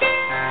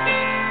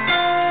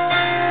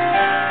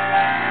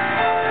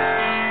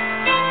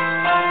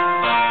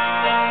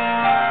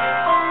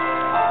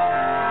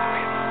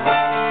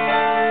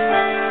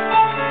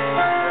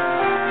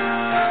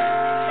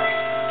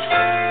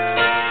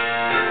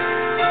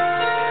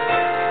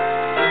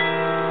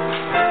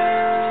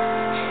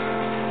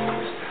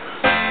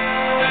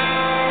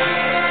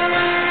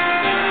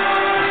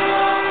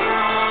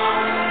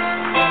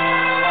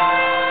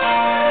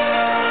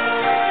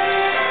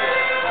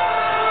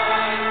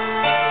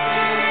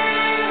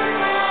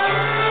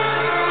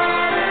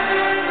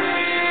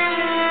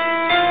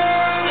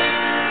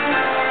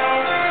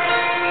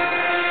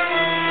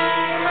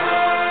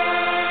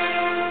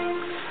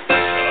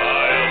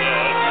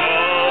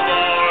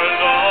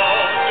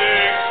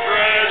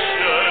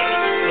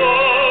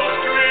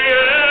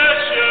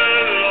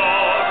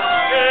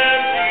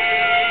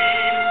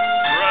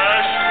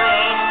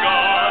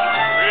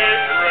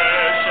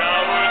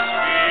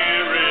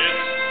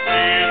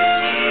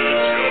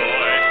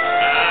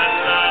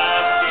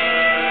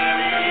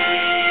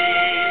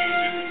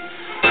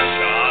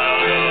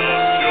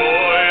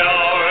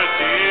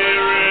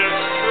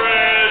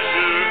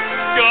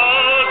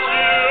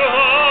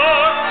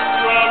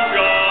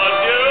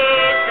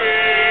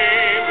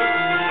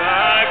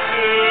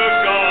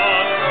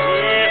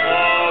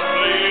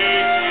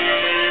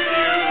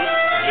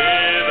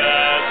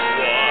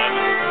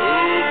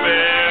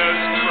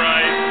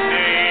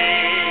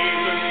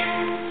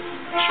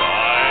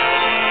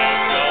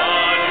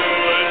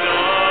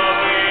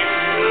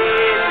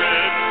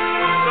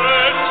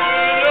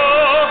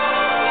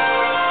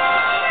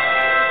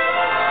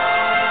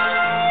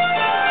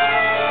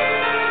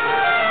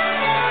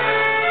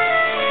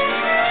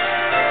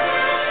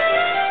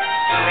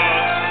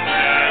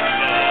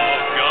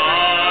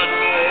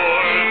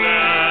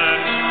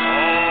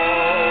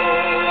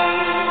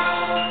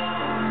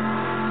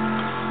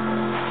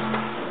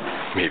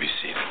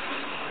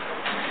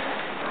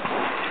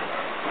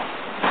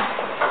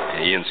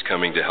 Ian's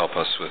coming to help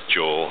us with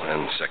Joel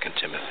and 2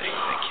 Timothy.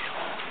 Thank you.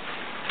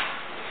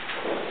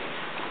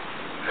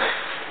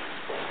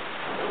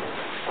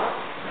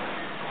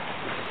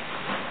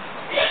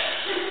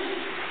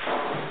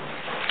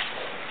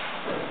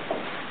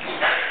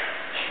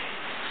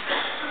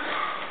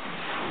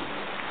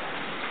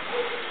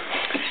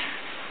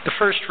 The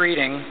first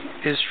reading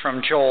is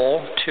from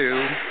Joel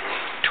 2,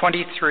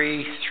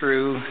 23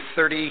 through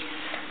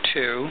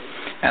 32,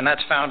 and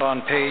that's found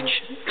on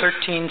page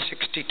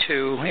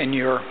 1362 in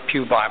your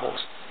pew Bibles.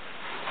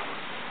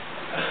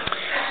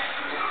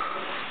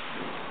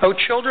 O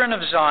children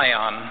of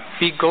Zion,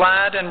 be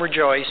glad and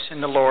rejoice in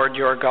the Lord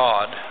your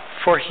God,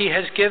 for he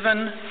has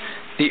given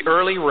the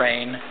early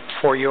rain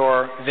for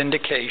your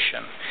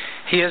vindication.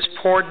 He has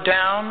poured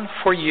down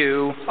for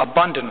you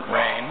abundant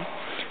rain,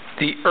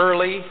 the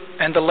early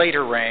and the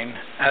later rain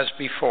as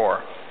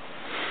before.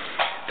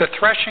 The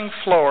threshing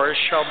floors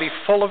shall be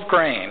full of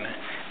grain,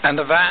 and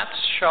the vats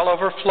shall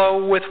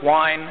overflow with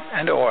wine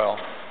and oil.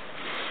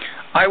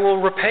 I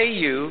will repay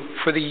you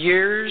for the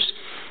years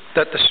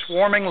that the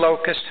swarming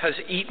locust has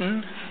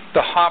eaten,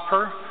 the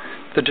hopper,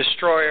 the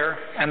destroyer,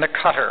 and the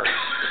cutter,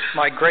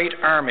 my great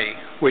army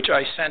which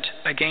I sent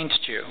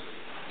against you.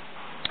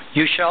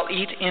 You shall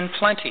eat in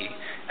plenty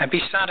and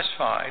be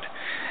satisfied,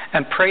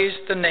 and praise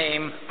the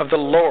name of the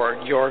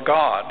Lord your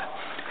God,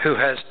 who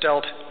has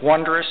dealt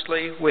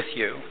wondrously with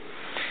you.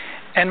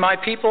 And my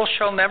people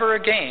shall never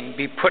again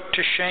be put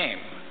to shame.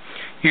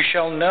 You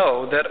shall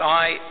know that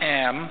I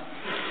am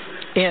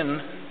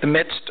in the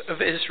midst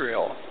of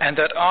Israel, and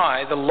that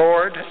I, the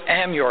Lord,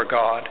 am your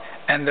God,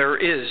 and there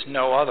is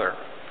no other.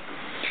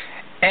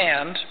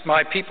 And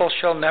my people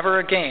shall never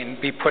again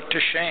be put to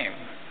shame.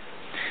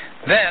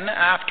 Then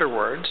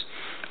afterwards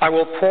I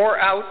will pour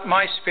out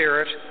my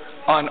Spirit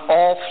on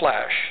all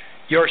flesh.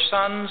 Your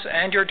sons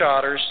and your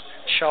daughters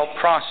shall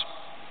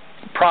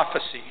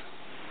prophesy.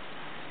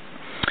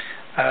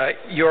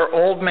 Your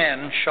old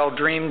men shall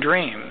dream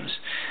dreams,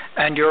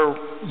 and your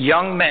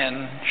young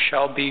men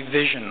shall see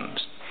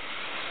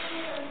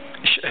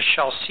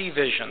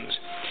visions.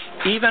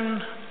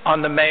 Even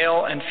on the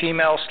male and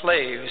female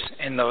slaves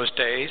in those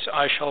days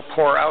I shall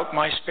pour out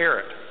my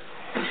Spirit,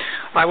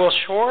 I will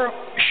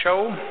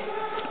show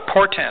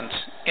portents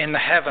in the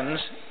heavens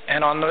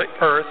and on the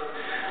earth,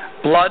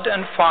 blood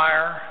and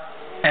fire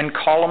and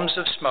columns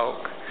of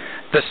smoke.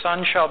 The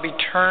sun shall be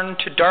turned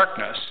to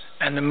darkness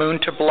and the moon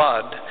to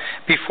blood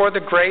before the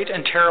great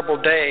and terrible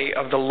day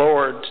of the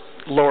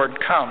Lord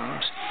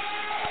comes.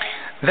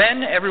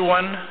 Then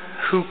everyone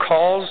who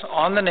calls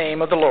on the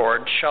name of the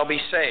Lord shall be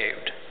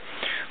saved.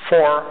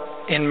 For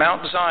in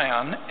Mount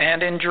Zion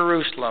and in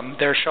Jerusalem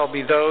there shall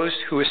be those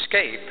who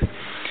escape,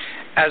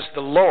 as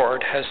the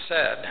Lord has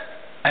said,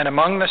 and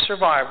among the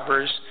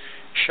survivors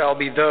shall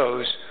be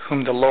those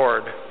whom the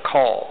Lord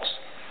calls.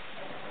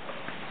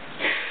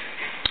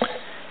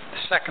 The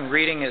second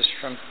reading is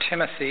from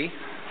Timothy,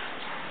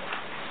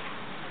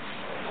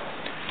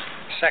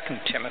 2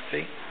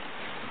 Timothy,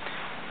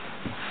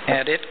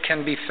 and it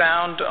can be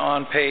found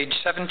on page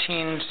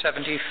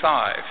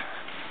 1775,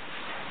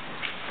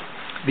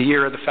 the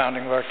year of the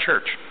founding of our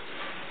church.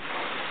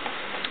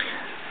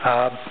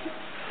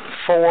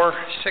 4,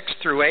 6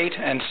 through 8,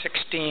 and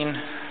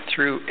 16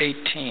 through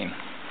 18.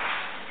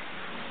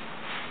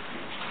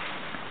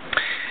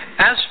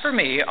 As for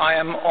me, I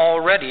am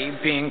already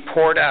being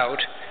poured out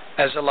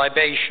as a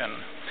libation,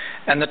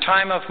 and the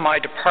time of my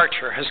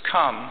departure has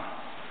come.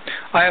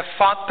 I have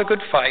fought the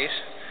good fight,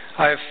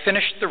 I have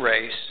finished the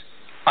race,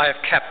 I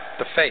have kept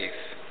the faith.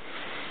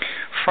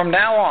 From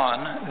now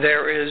on,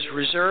 there is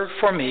reserved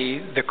for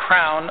me the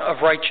crown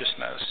of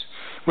righteousness,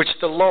 which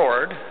the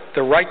Lord,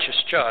 the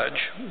righteous judge,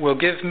 will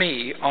give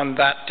me on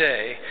that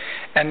day,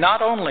 and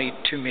not only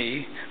to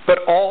me, but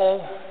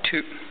also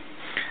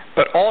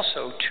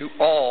to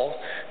all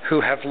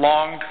who have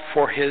longed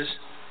for his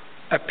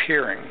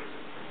appearing.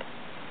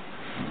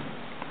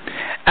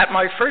 At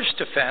my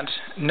first offense,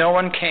 no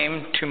one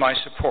came to my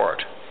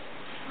support,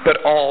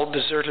 but all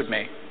deserted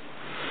me.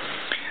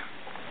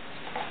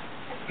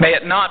 May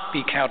it not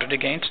be counted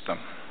against them.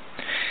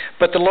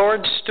 But the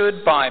Lord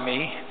stood by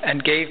me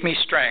and gave me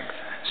strength,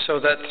 so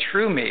that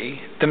through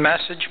me the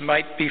message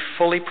might be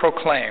fully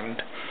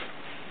proclaimed,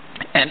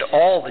 and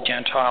all the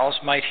Gentiles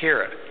might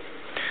hear it.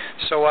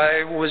 So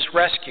I was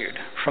rescued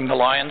from the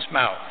lion's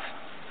mouth.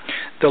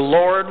 The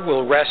Lord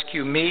will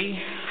rescue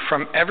me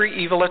from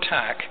every evil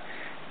attack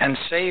and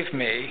save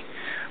me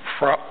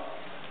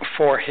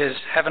for his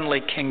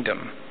heavenly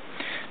kingdom.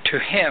 To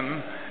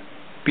him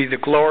be the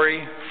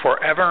glory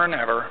forever and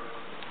ever.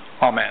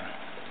 Amen.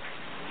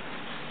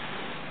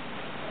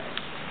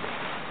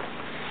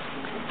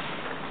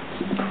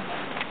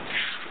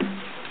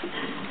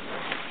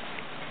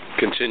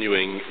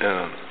 Continuing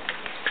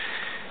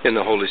in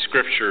the Holy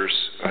Scriptures,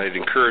 I'd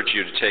encourage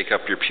you to take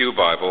up your pew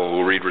Bible.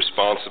 We'll read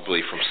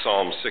responsibly from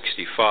Psalm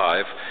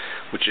 65,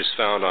 which is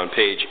found on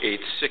page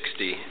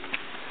 860.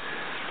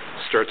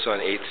 Starts on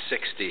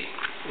 860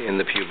 in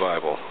the pew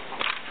Bible.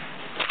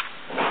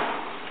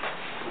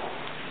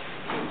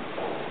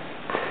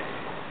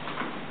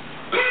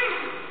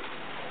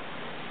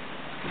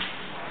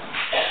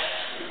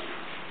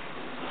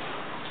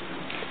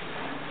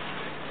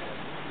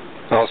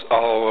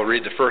 I'll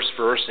read the first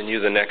verse and you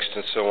the next,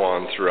 and so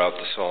on throughout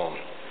the psalm.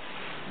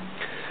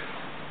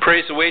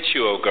 Praise awaits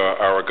you, O God,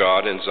 our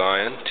God, in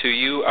Zion. To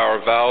you our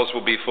vows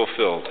will be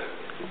fulfilled.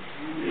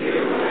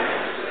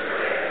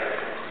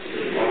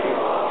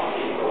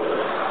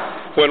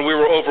 When we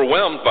were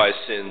overwhelmed by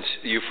sins,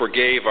 you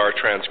forgave our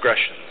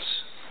transgressions.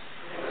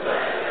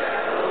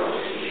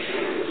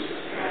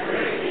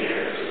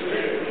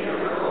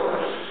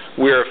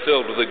 We are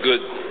filled with a good.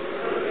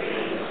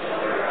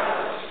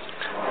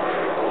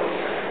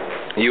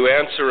 You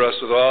answer us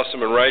with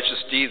awesome and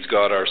righteous deeds,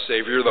 God our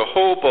Savior, the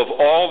hope of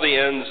all the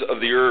ends of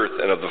the earth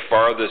and of the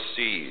farthest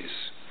seas.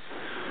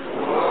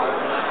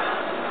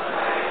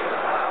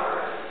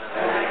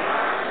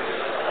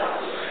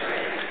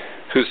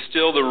 Who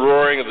still the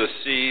roaring of the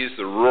seas,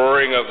 the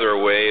roaring of their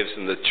waves,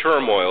 and the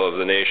turmoil of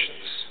the nations.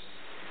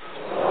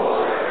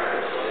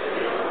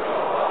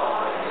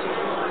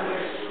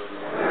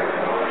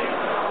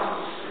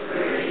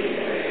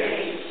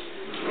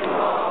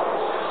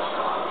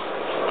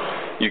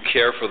 You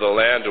care for the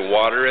land and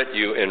water it.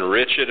 You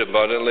enrich it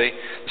abundantly.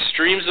 The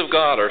streams of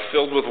God are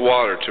filled with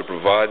water to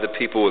provide the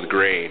people with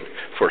grain,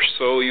 for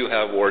so you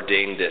have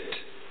ordained it.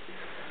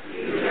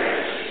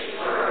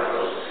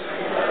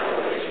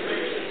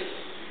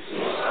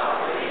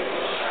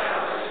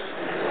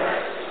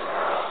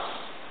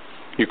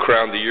 You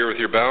crown the year with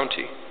your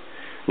bounty.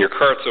 Your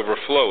carts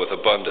overflow with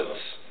abundance.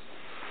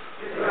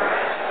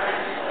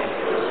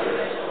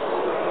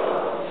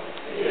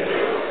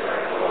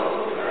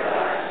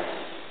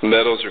 The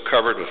meadows are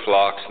covered with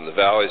flocks, and the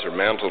valleys are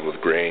mantled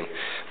with grain.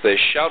 They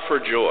shout for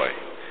joy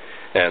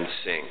and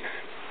sing.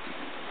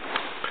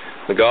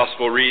 The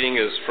gospel reading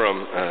is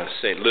from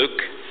St. Luke,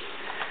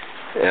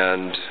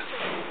 and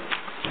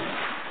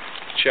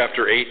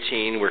chapter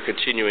 18. We're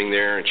continuing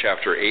there in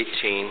chapter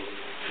 18,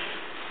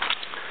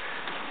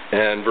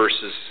 and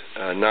verses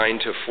 9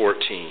 to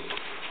 14.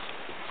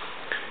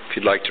 If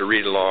you'd like to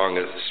read along,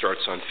 it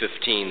starts on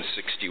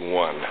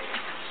 1561.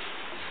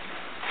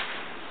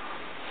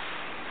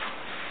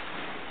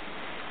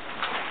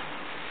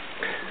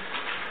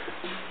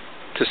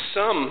 To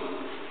some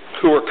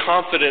who were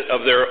confident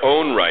of their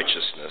own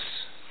righteousness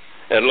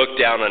and looked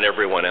down on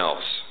everyone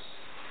else,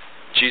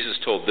 Jesus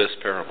told this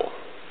parable.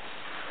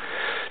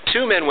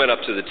 2 men went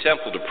up to the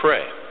temple to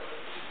pray,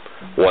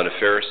 one a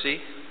Pharisee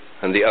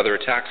and the other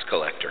a tax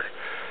collector.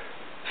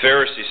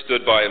 Pharisee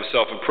stood by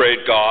himself and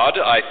prayed, God,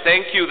 I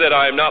thank you that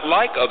I am not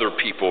like other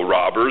people,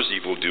 robbers,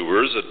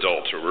 evildoers,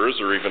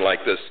 adulterers, or even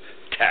like this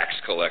tax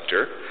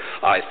collector.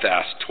 I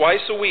fast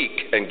twice a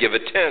week and give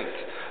 1/10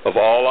 of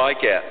all I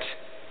get.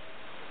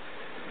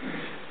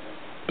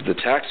 But the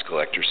tax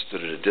collector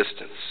stood at a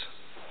distance.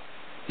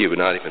 He would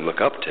not even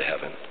look up to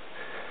heaven,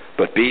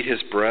 but beat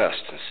his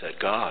breast and said,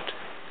 God,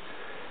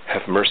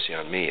 have mercy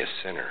on me, a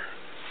sinner.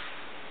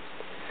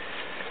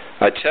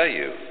 I tell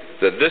you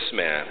that this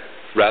man,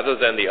 rather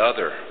than the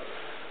other,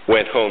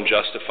 went home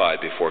justified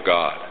before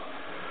God.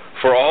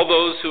 For all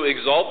those who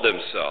exalt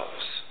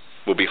themselves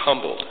will be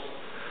humbled,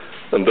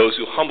 and those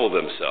who humble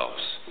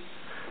themselves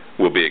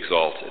will be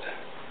exalted.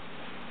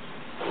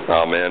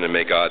 Amen, and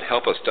may God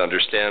help us to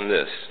understand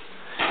this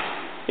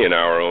in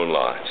our own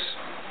lives.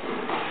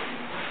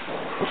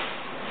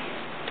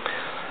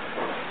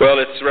 Well,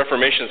 it's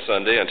Reformation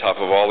Sunday on top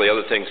of all the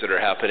other things that are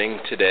happening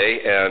today,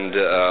 and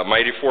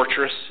Mighty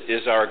Fortress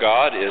is Our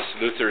God is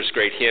Luther's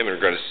great hymn, and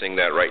we're going to sing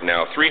that right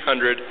now.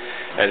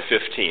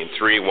 315,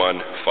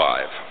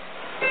 315.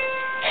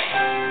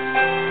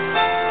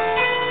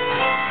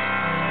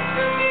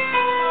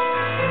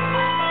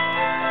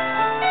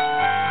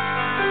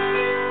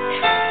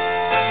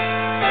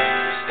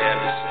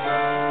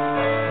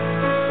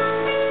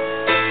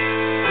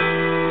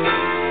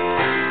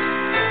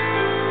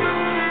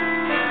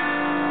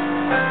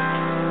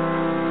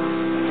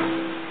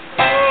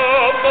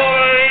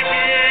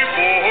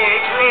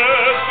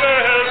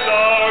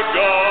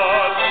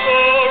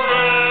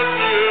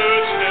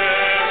 Refuge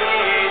never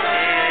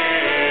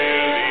be.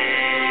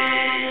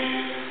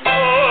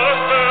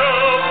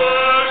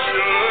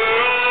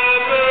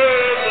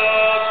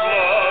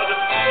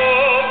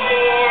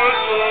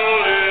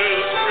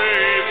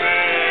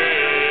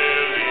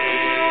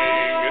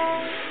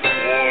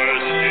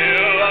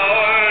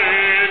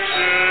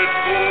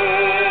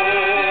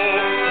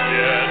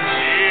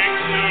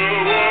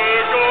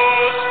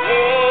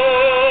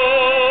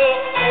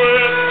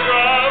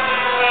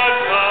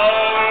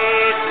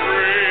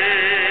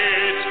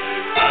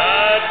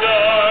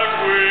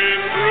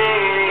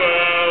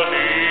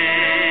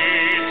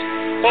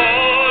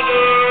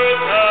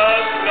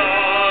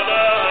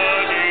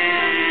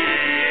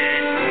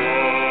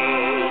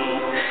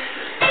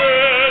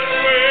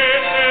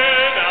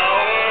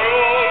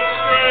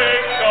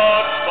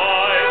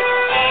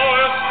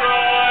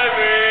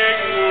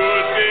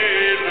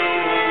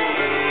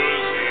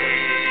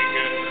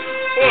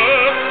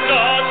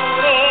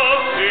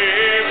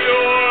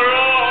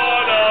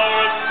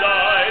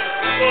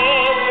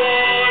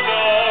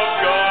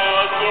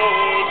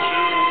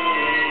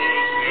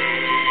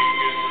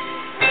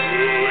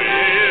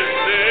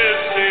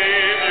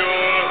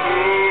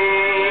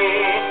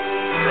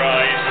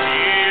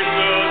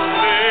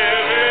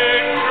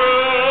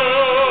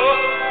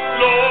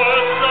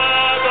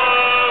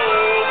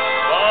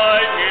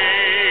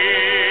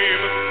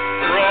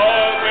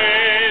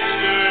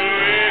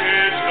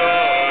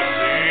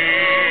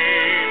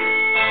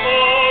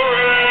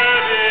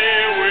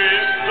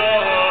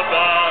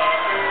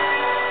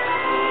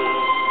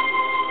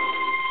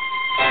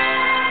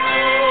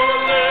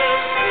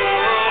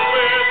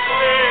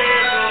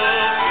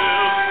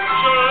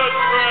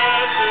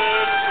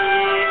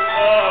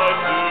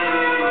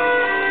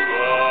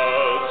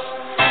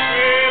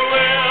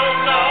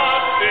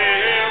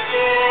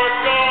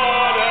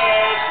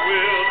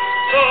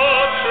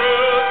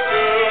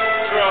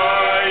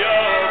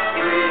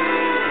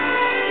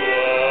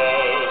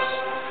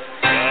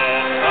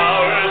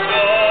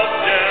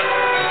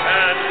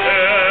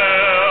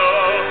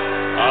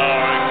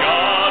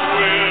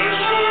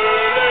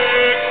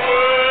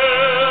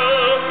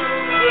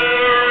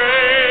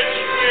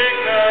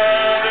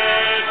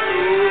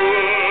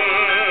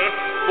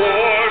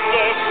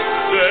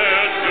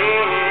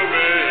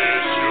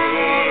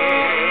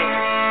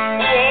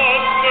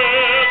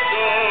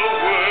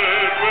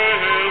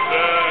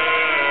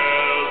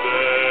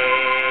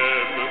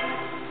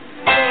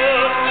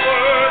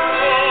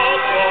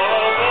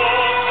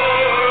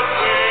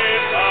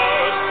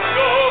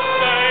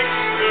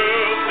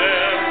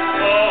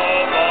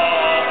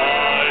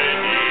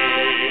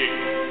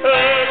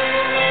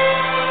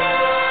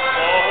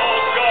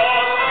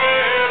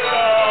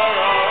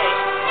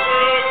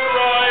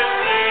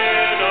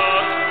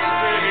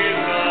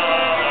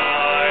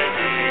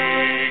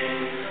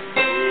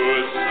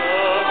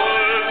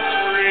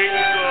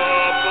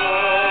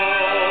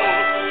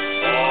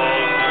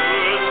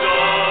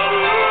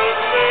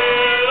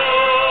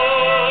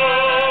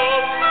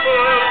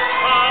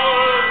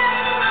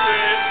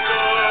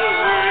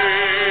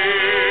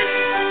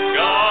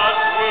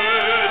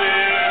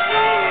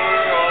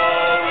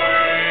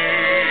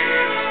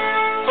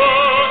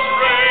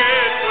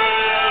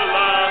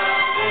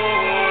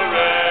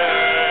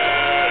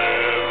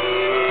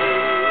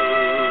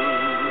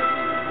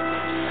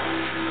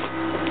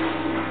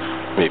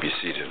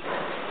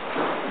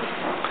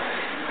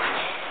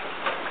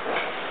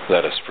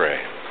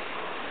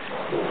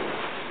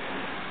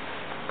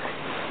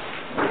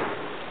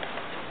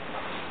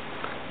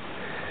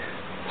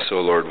 so,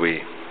 Lord, we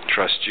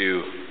trust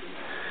you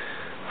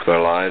with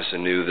our lives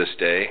anew this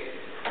day.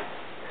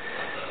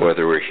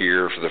 Whether we're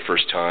here for the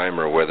first time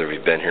or whether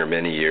we've been here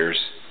many years,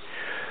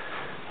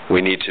 we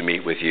need to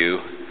meet with you.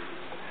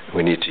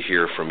 We need to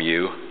hear from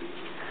you.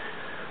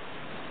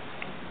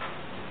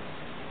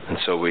 And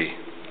so we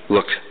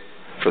look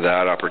for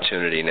that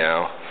opportunity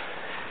now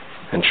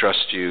and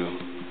trust you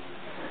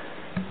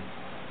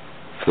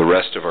for the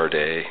rest of our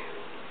day,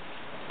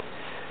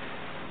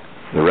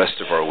 the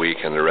rest of our week,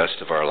 and the rest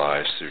of our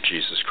lives. Through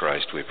Jesus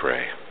Christ we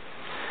pray.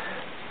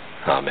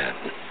 Amen.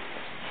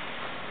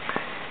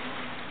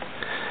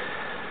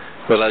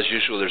 Well, as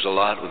usual, there's a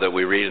lot that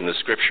we read in the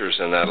Scriptures,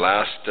 and that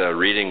last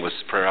reading was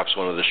perhaps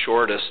one of the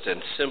shortest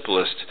and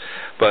simplest.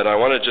 But I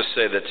want to just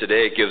say that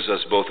today it gives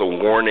us both a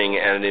warning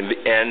and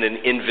an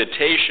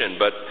invitation.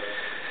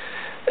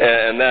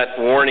 And that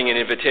warning and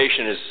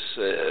invitation is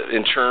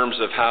in terms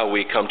of how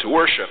we come to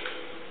worship.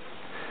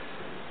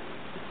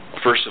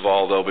 First of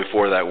all, though,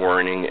 before that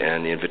warning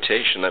and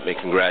invitation, let me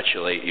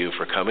congratulate you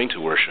for coming to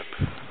worship.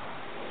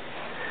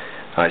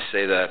 I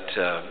say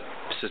that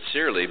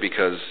sincerely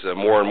because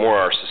more and more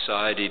our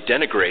society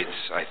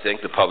denigrates, I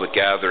think, the public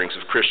gatherings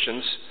of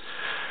Christians.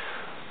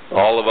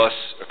 All of us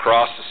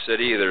across the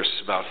city, there's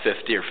about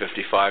 50 or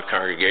 55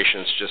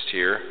 congregations just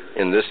here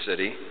in this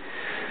city,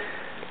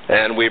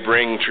 and we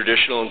bring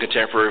traditional and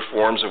contemporary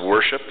forms of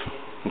worship,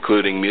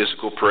 including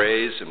musical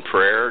praise and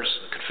prayers,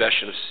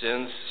 confession of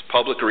sins,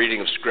 public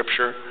reading of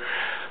Scripture,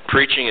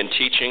 preaching and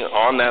teaching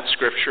on that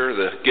Scripture,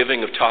 the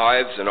giving of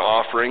tithes and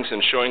offerings,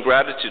 and showing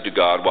gratitude to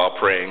God while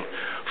praying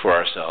for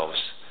ourselves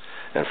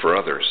and for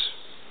others.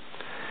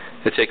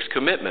 It takes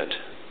commitment,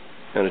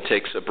 and it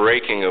takes a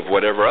breaking of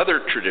whatever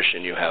other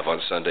tradition you have on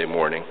Sunday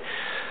morning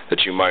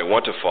that you might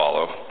want to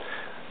follow,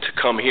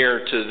 to come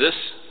here to this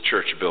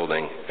church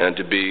building and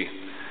to be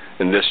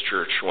in this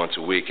church once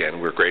a week. And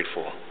we're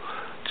grateful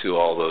to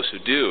all those who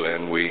do,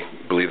 and we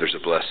believe there's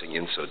a blessing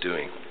in so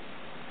doing.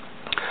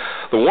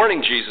 The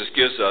warning Jesus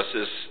gives us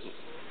is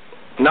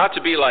not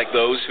to be like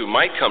those who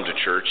might come to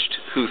church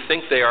who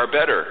think they are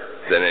better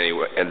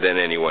than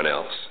anyone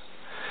else,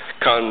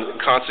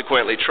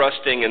 consequently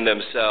trusting in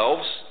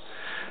themselves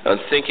and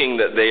thinking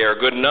that they are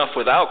good enough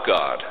without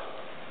God,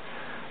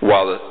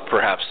 while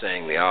perhaps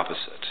saying the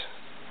opposite.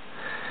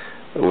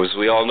 As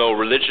we all know,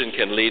 religion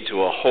can lead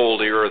to a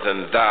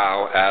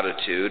holier-than-thou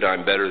attitude,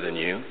 I'm better than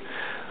you,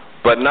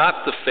 but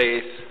not the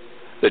faith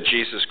that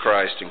Jesus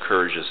Christ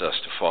encourages us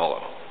to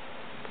follow.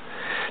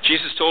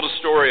 Jesus told a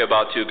story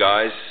about two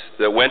guys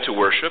that went to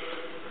worship.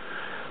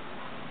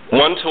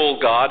 One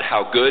told God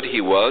how good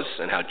he was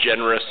and how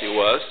generous he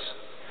was.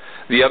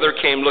 The other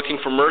came looking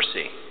for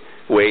mercy,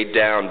 weighed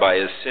down by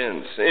his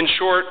sins. In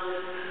short,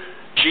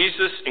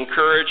 Jesus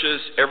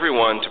encourages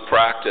everyone to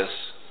practice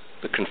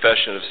the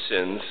confession of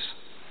sins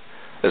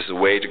as the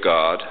way to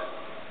God.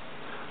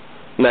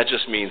 And that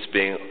just means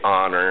being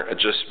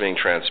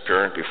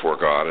transparent before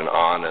God and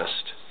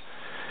honest,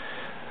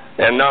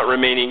 and not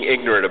remaining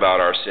ignorant about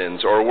our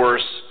sins, or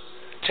worse,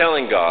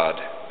 telling God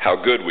how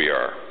good we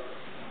are.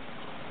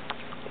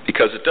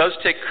 Because it does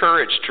take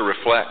courage to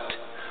reflect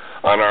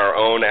on our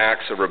own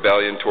acts of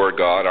rebellion toward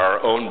God,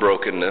 our own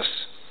brokenness,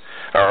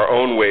 our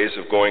own ways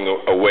of going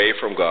away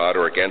from God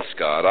or against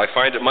God. I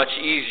find it much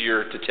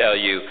easier to tell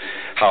you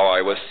how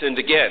I was sinned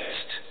against.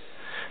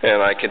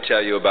 And I can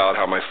tell you about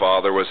how my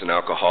father was an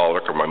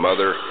alcoholic, or my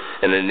mother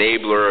an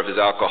enabler of his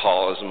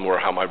alcoholism, or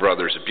how my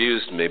brothers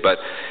abused me.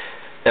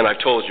 And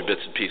I've told you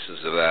bits and pieces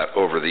of that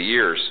over the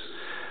years.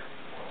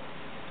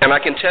 And I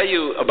can tell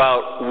you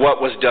about what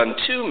was done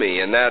to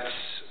me, and that's,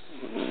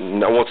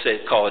 I won't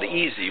call it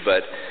easy,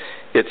 but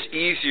it's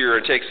easier,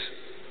 it takes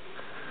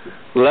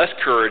less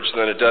courage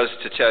than it does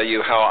to tell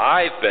you how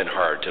I've been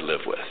hard to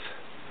live with,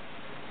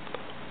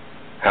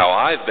 how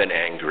I've been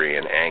angry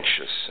and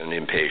anxious and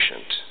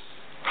impatient,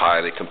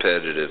 highly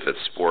competitive at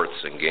sports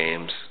and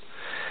games,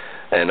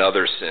 and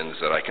other sins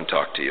that I can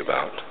talk to you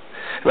about.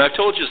 And I've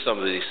told you some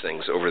of these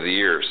things over the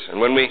years. And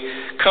when we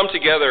come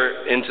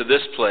together into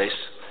this place,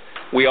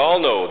 we all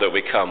know that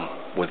we come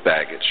with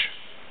baggage.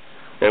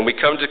 And we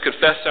come to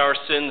confess our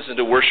sins and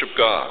to worship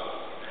God.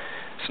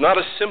 It's not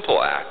a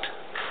simple act.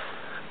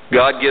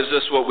 God gives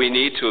us what we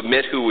need to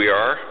admit who we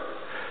are,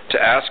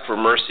 to ask for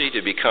mercy,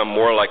 to become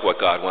more like what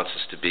God wants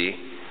us to be,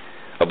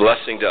 a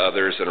blessing to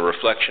others, and a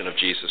reflection of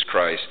Jesus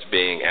Christ,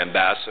 being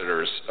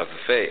ambassadors of the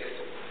faith.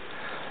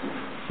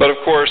 But of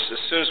course, as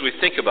soon as we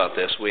think about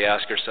this, we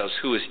ask ourselves,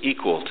 who is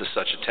equal to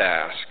such a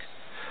task?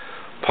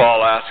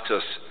 Paul asks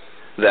us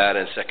that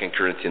in 2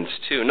 Corinthians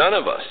 2. None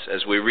of us,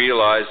 as we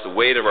realize the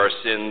weight of our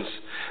sins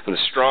and the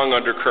strong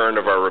undercurrent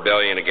of our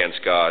rebellion against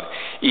God,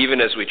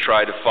 even as we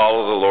try to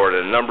follow the Lord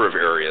in a number of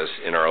areas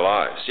in our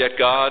lives. Yet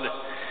God,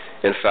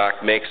 in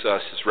fact, makes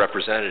us his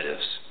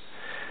representatives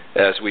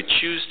as we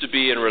choose to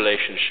be in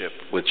relationship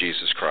with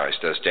Jesus Christ,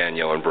 as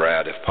Danielle and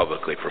Brad have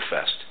publicly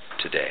professed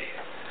today.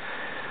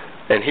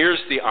 And here's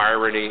the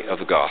irony of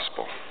the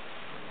gospel.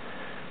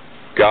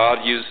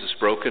 God uses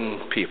broken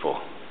people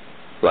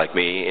like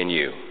me and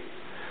you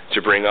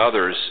to bring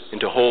others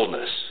into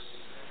wholeness.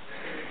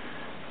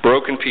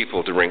 broken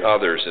people to bring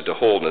others into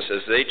wholeness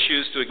as they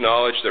choose to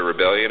acknowledge their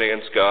rebellion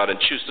against God and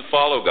choose to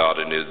follow God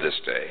anew this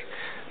day,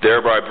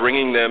 thereby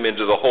bringing them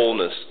into the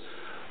wholeness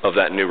of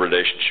that new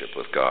relationship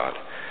with God.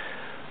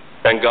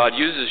 And God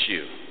uses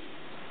you.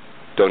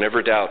 Don't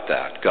ever doubt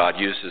that. God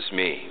uses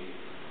me.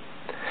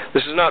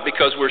 This is not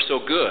because we're so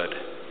good,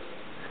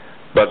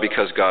 but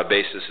because God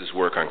bases his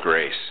work on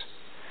grace.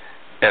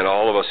 And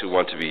all of us who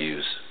want to be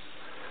used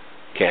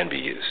can be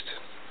used.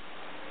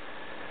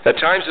 At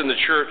times in the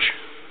church,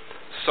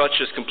 such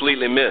is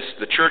completely missed.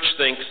 The church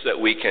thinks that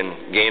we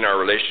can gain our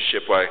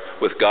relationship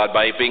with God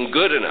by being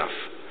good enough,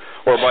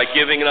 or by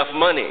giving enough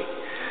money,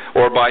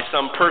 or by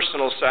some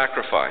personal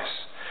sacrifice.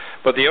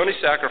 But the only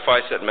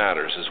sacrifice that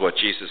matters is what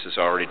Jesus has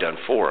already done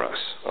for us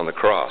on the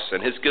cross.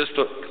 And his gift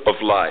of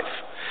life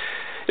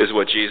is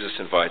what Jesus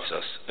invites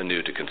us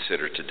anew to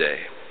consider today.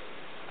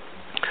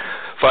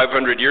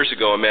 500 years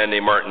ago, a man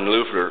named Martin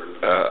Luther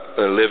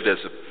lived as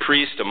a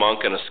priest, a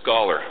monk, and a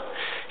scholar.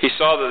 He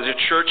saw that the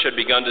church had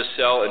begun to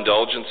sell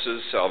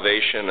indulgences,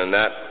 salvation, and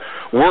that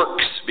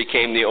works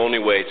became the only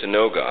way to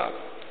know God.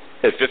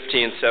 At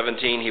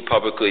 1517, he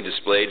publicly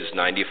displayed his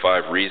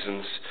 95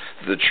 reasons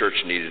that the church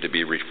needed to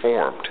be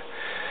reformed.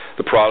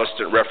 The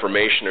Protestant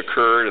Reformation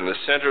occurred, and the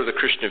center of the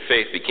Christian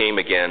faith became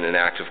again an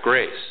act of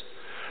grace,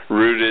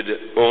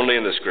 rooted only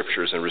in the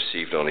Scriptures and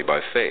received only by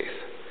faith.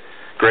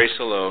 Grace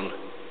alone,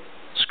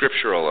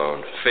 Scripture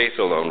alone, faith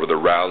alone were the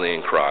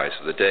rallying cries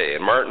of the day.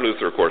 And Martin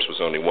Luther, of course,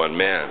 was only one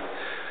man.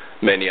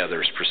 Many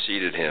others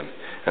preceded him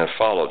and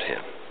followed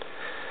him.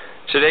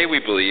 Today we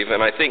believe,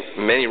 and I think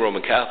many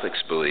Roman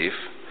Catholics believe,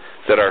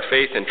 that our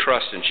faith and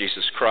trust in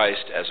Jesus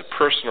Christ as a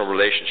personal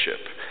relationship,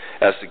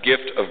 as the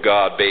gift of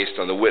God based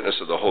on the witness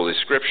of the Holy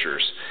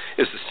Scriptures,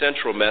 is the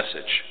central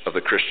message of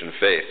the Christian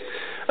faith.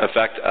 In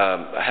fact,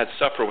 I had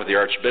supper with the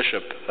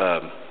Archbishop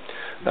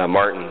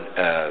Martin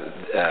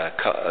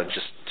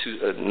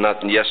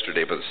not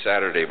yesterday, but the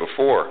Saturday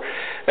before,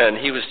 and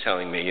he was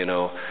telling me,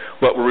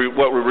 what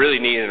we really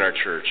need in our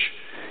church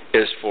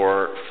is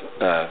for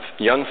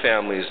young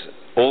families,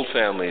 old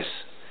families,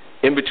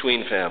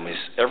 in-between families,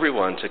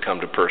 everyone to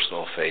come to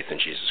personal faith in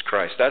Jesus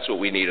Christ. That's what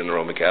we need in the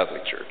Roman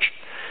Catholic Church.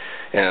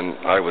 And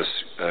I was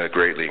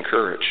greatly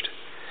encouraged.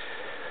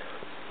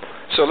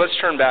 So let's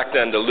turn back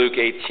then to Luke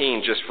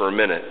 18 just for a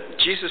minute.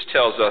 Jesus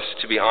tells us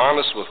to be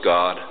honest with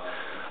God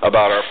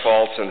about our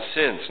faults and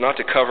sins, not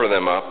to cover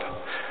them up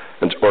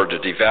or to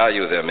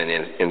devalue them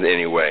in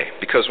any way.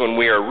 Because when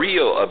we are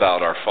real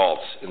about our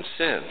faults and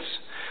sins,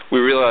 we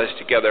realize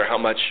together how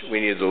much we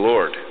need the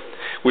Lord.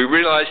 We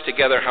realize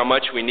together how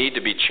much we need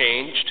to be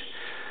changed,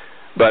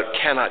 but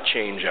cannot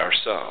change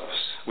ourselves.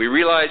 We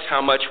realize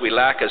how much we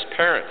lack as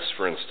parents,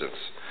 for instance,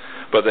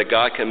 but that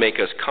God can make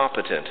us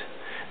competent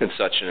in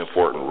such an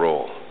important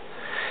role.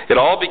 It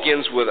all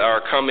begins with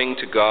our coming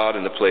to God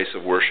in the place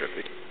of worship.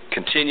 It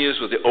continues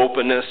with the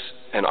openness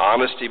and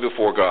honesty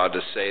before God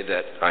to say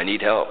that I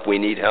need help, we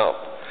need help,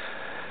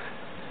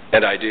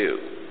 and I do.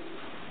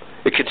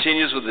 It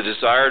continues with the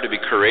desire to be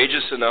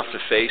courageous enough to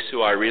face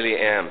who I really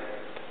am,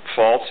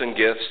 faults and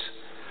gifts,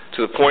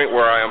 to the point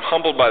where I am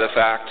humbled by the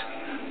fact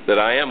that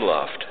I am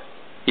loved,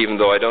 even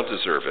though I don't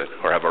deserve it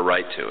or have a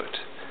right to it.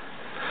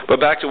 But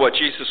back to what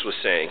Jesus was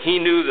saying. He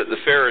knew that the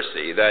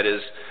Pharisee, that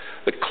is,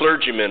 the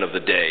clergyman of the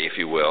day, if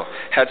you will,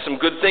 had some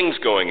good things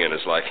going in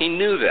his life. He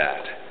knew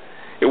that.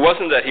 It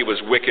wasn't that he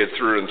was wicked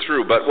through and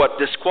through, but what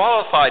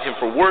disqualified him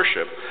for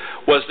worship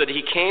was that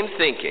he came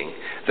thinking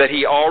that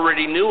he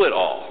already knew it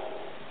all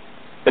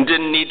and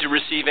didn't need to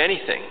receive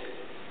anything.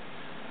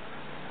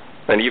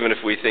 And even if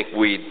we think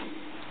we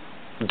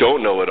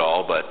don't know it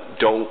all but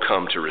don't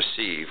come to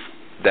receive,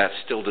 that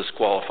still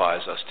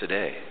disqualifies us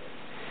today.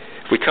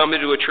 If we come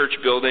into a church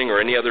building or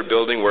any other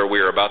building where we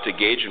are about to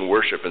engage in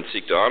worship and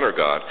seek to honor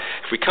God,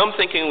 if we come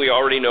thinking we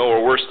already know,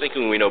 or worse,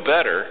 thinking we know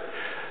better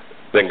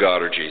than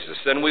God or Jesus,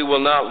 then we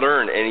will not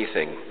learn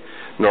anything,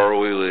 nor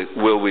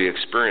will we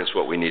experience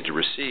what we need to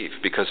receive,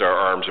 because our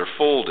arms are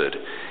folded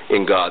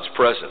in God's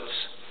presence.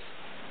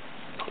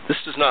 This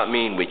does not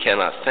mean we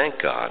cannot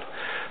thank God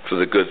for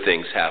the good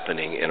things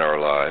happening in our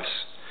lives,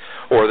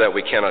 or that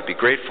we cannot be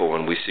grateful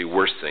when we see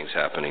worse things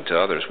happening to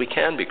others. We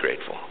can be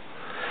grateful.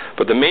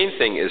 But the main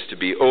thing is to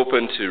be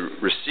open to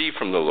receive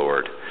from the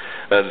Lord,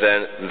 and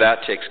then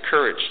that takes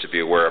courage to be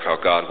aware of how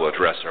God will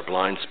address our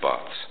blind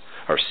spots,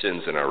 our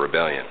sins, and our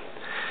rebellion.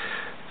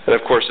 And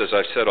of course, as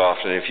I've said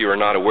often, if you are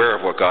not aware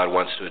of what God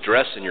wants to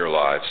address in your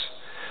lives,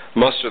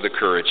 muster the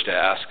courage to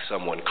ask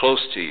someone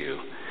close to you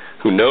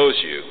who knows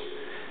you,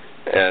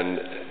 and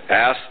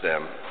ask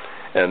them,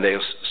 and they'll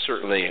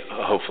certainly,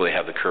 hopefully,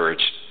 have the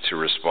courage to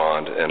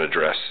respond and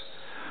address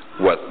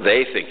what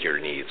they think your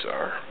needs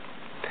are.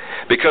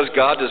 Because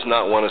God does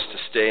not want us to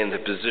stay in the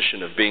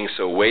position of being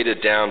so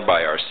weighted down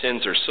by our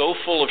sins or so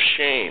full of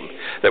shame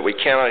that we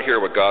cannot hear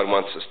what God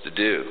wants us to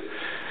do.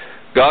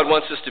 God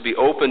wants us to be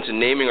open to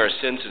naming our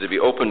sins and to be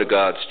open to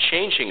God's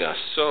changing us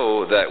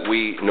so that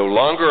we no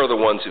longer are the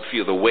ones who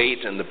feel the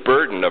weight and the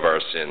burden of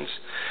our sins,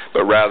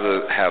 but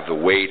rather have the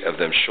weight of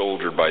them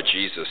shouldered by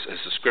Jesus. As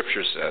the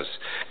Scripture says,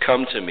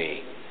 "Come to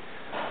me,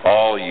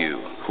 all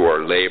you who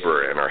are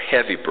labor and are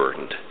heavy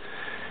burdened,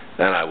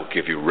 then I will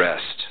give you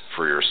rest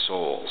for your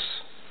souls.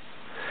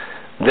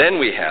 Then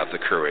we have the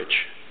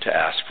courage to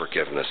ask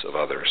forgiveness of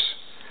others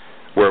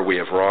where we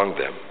have wronged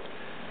them,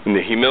 and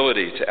the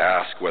humility to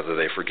ask whether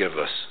they forgive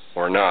us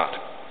or not.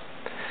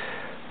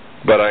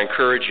 But I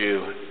encourage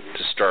you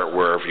to start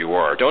wherever you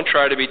are. Don't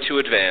try to be too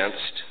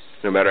advanced,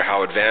 no matter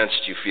how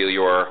advanced you feel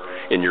you are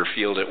in your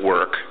field at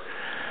work,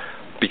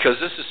 because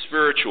this is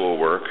spiritual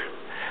work,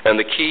 and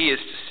the key is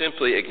to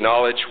simply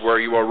acknowledge where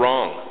you are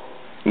wrong,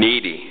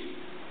 needy,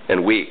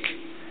 and weak.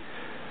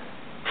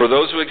 For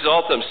those who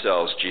exalt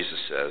themselves, Jesus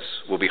says,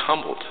 will be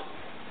humbled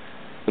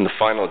in the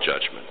final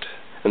judgment,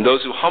 and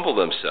those who humble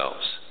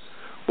themselves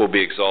will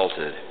be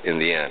exalted in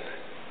the end.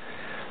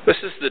 This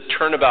is the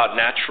turnabout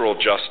natural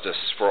justice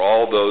for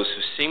all those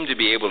who seem to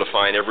be able to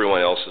find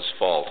everyone else's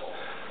fault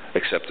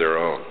except their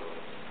own.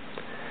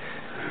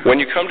 When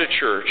you come to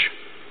church,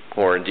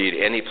 or indeed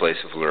any place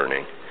of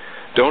learning,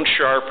 don't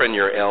sharpen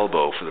your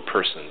elbow for the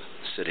person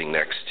sitting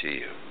next to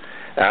you.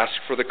 Ask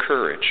for the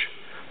courage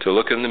to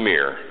look in the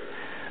mirror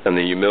and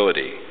the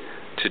humility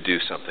to do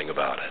something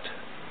about it.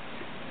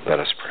 Let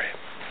us pray.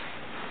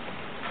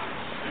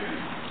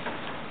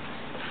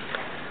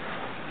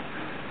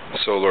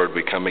 So, Lord,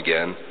 we come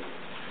again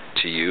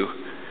to you,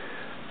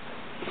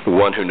 the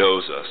one who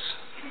knows us.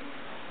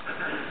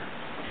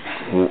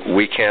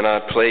 We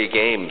cannot play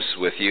games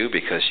with you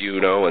because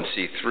you know and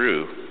see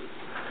through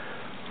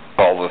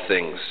all the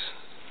things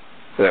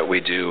that we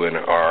do and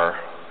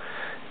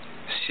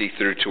see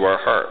through to our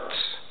hearts.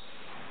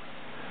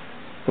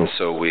 And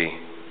so we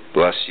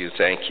bless you,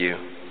 thank you.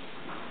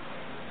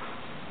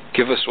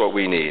 Give us what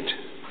we need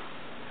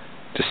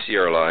to see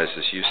our lives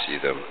as you see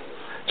them,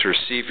 to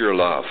receive your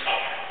love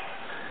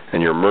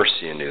and your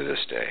mercy anew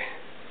this day.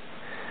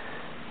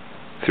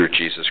 Through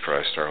Jesus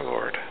Christ our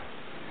Lord.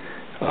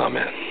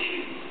 Amen.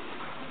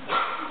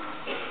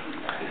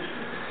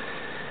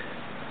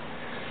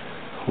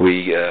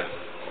 We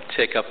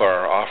take up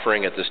our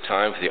offering at this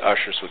time. If the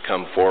ushers would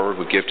come forward,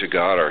 we give to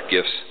God our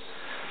gifts,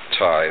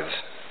 tithes,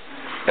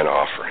 and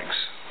offerings.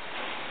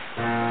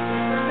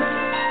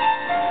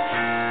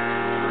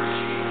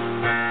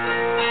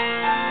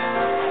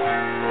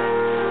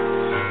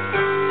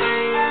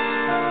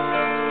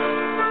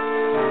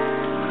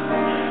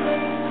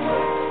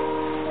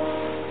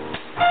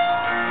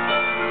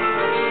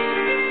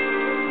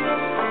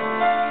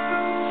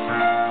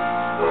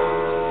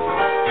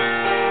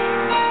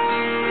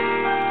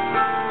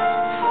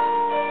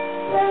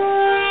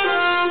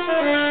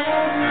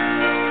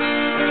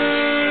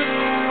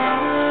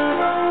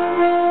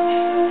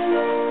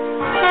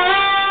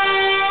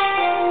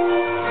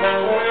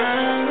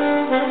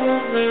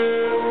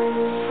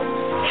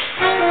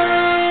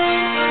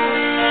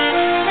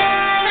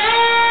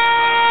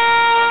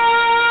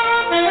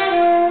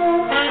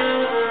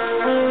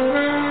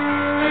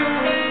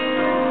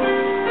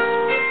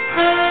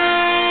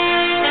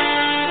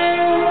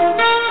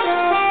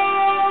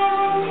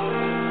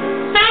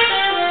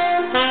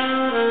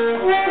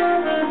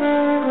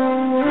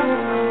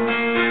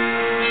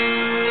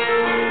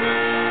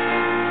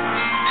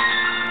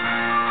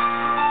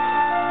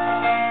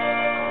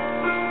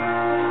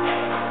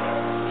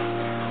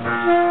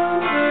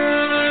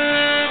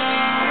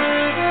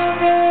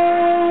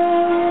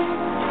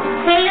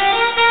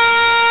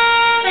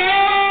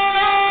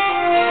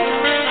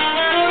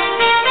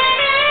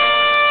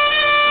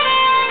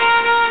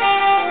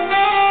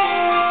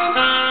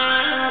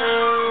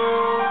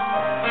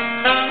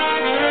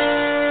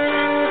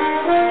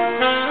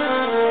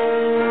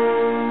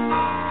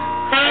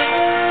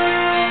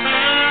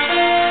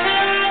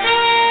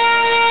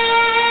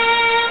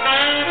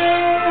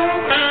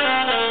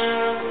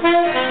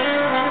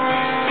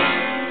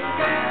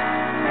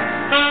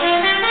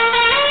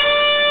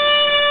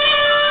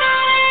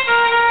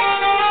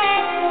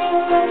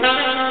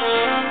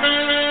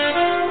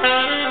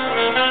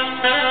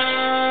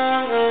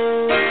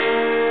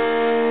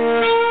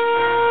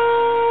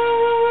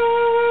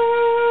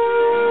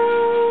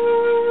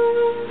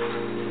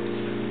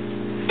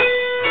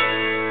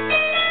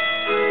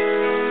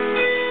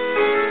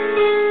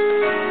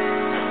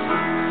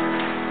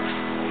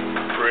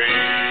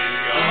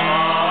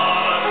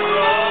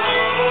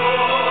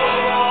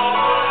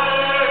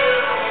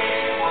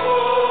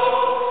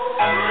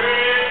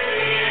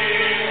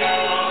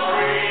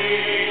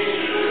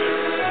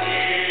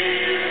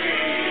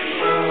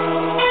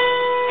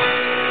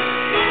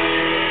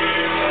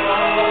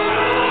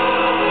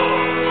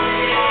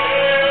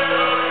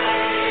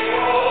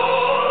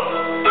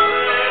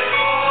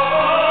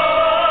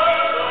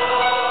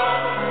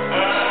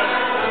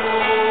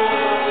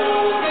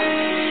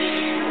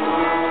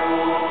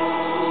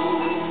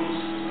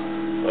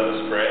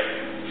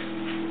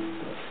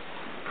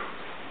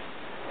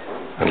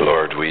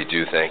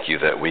 Thank you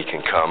that we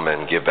can come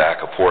and give back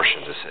a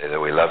portion to say that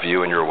we love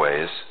you and your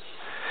ways.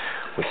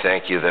 We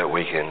thank you that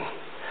we can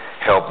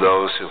help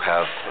those who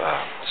have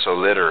so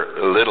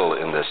little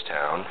in this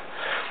town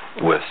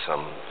with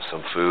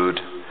some food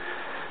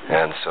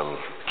and some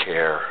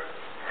care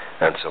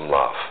and some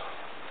love.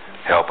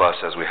 Help us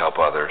as we help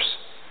others.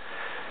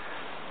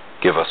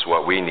 Give us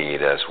what we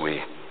need as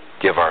we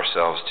give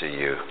ourselves to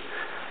you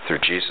through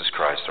Jesus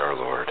Christ our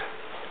Lord.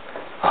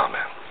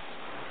 Amen.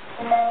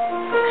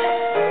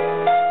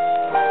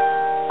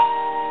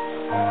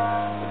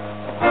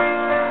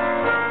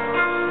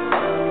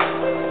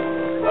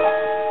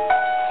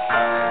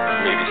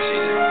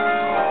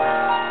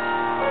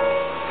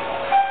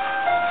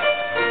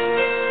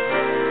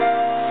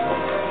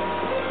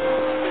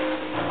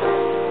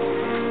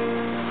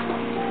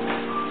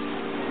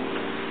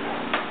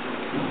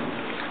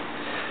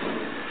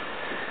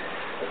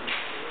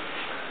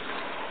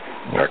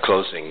 Our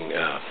closing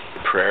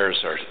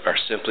prayers are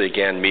simply,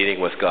 again, meeting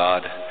with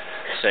God,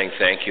 saying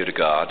thank you to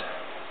God.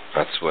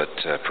 That's what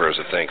prayers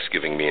of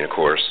thanksgiving mean, of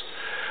course.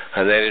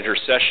 And then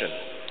intercession.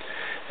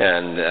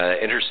 And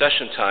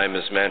intercession time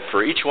is meant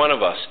for each one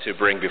of us to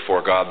bring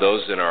before God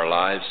those in our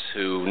lives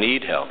who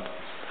need help,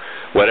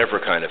 whatever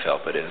kind of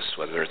help it is,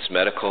 whether it's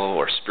medical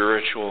or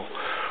spiritual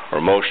or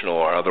emotional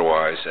or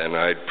otherwise. And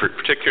I'd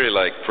particularly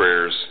like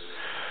prayers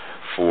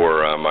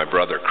for my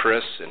brother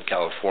Chris in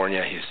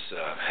California. He's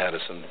had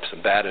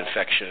some bad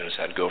infection and has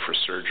had to go for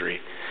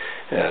surgery,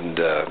 and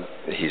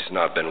he's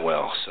not been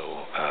well.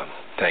 So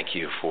thank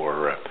you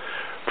for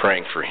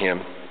praying for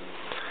him,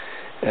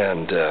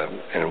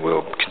 and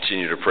we'll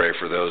continue to pray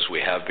for those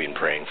we have been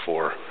praying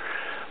for.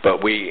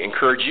 But we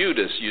encourage you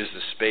to use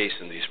the space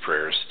in these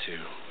prayers to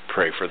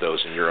pray for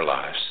those in your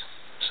lives.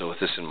 So with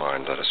this in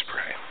mind, let us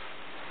pray.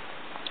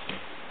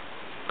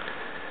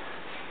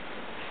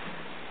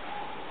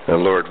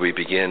 And Lord, we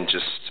begin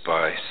just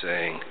by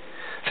saying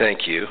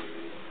thank you.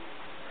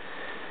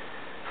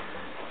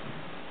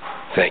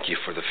 Thank you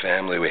for the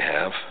family we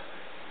have,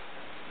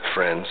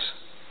 friends.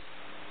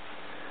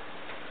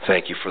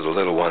 Thank you for the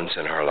little ones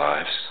in our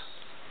lives.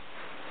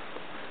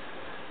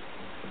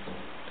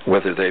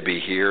 Whether they be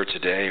here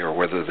today or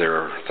whether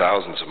they're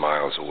thousands of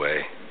miles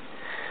away,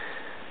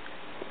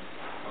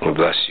 we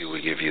bless you,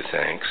 we give you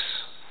thanks.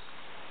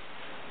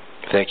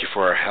 Thank you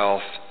for our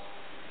health,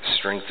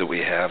 strength that we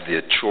have,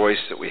 the choice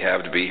that we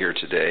have to be here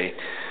today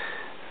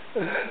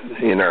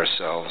in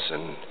ourselves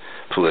and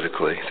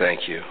politically.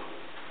 Thank you.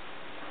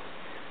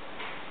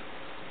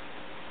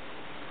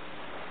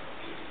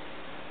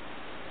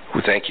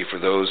 We thank you for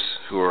those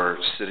who are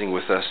sitting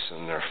with us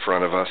and in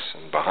front of us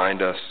and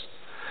behind us,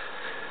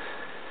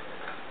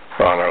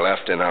 on our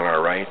left and on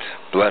our right.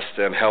 Bless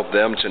them, help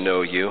them to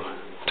know you,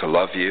 to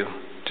love you,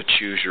 to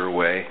choose your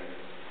way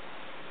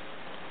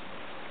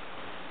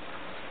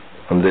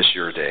on this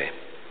your day.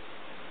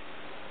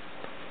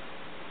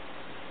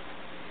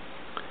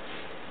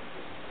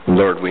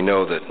 Lord, we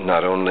know that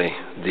not only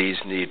these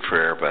need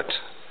prayer, but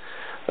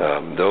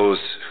those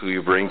who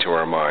you bring to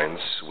our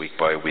minds week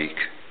by week.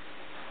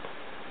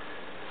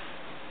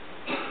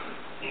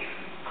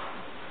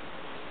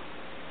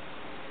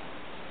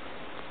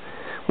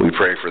 We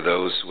pray for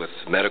those with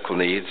medical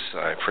needs.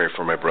 I pray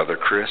for my brother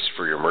Chris,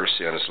 for your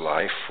mercy on his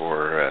life,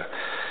 for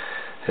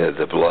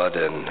the blood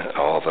and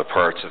all the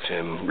parts of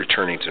him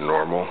returning to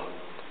normal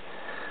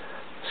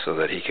so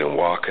that he can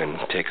walk and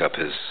take up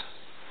his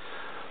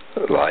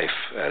life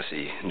as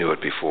he knew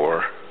it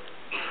before,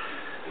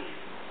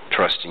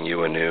 trusting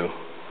you anew.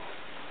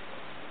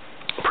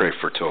 Pray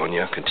for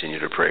Tonya. Continue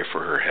to pray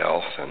for her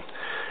health and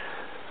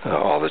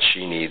all that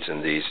she needs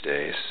in these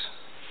days.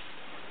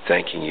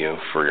 Thanking you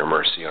for your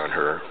mercy on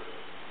her.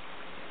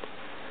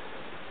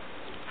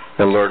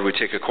 And Lord, we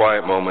take a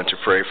quiet moment to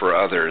pray for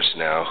others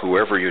now.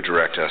 Whoever you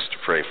direct us to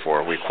pray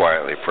for, we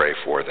quietly pray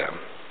for them.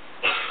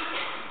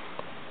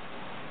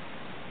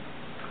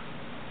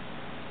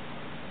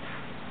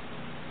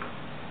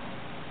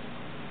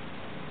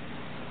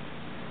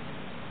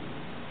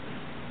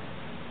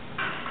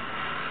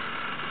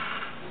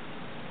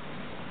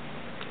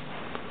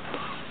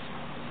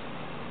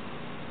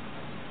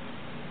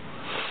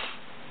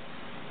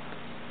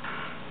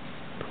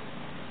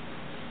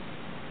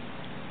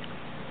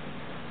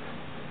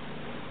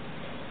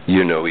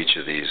 You know each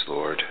of these,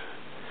 Lord.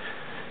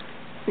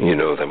 You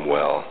know them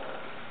well.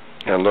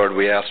 And Lord,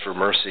 we ask for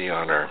mercy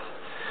on our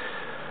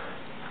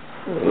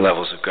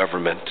levels of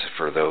government,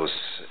 for those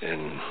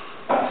in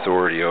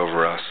authority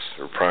over us,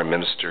 for Prime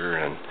Minister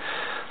and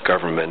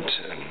government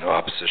and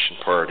opposition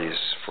parties,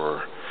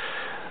 for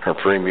our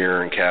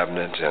Premier and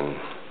Cabinet and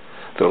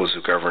those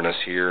who govern us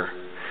here,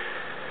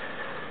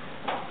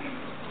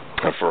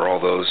 and for all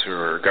those who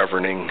are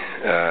governing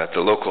at the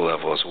local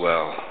level as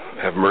well.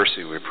 Have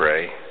mercy, we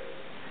pray,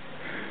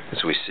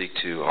 as we seek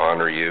to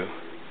honor you.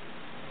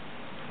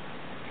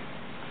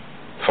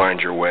 Find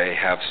your way,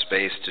 have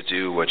space to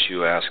do what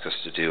you ask us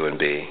to do and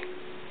be.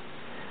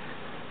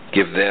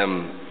 Give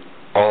them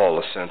all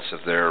a sense of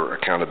their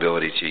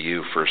accountability to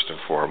you first and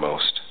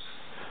foremost.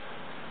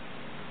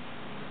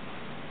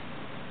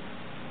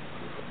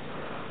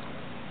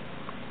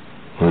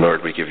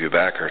 Lord, we give you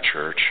back our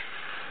church.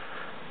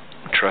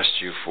 We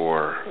trust you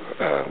for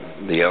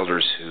the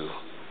elders who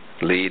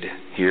lead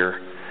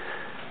here,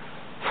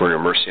 for your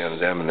mercy on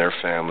them and their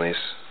families,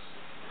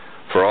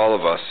 for all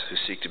of us who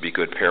seek to be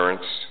good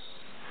parents,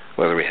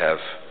 whether we have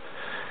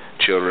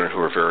children who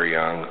are very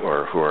young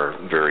or who are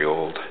very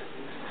old,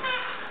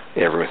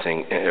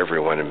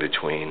 everyone in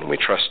between. We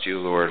trust you,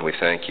 Lord, and we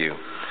thank you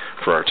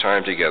for our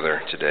time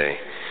together today.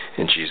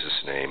 In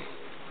Jesus' name,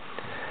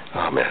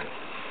 amen.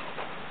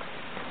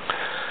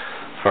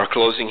 Our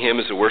closing hymn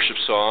is a worship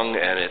song,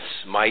 and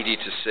it's Mighty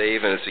to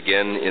Save, and it's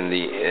again in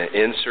the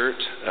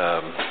insert.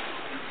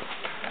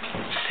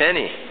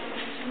 Penny,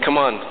 come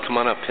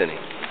on up, Penny.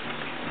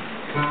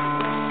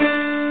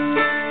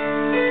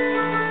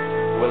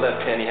 We'll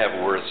let Penny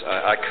have words.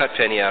 I cut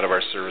Penny out of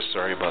our service.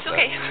 Sorry about that.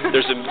 Okay.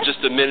 There's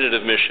just a minute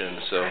of mission,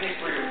 so.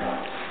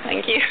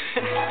 Thank you.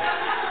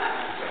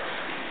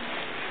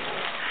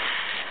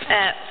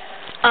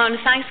 On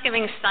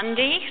Thanksgiving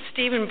Sunday,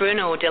 Stephen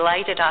Bruno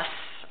delighted us,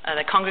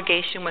 the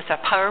congregation, with a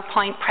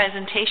PowerPoint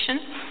presentation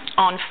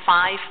on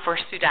 5 for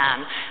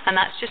Sudan, and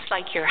that's just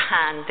like your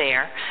hand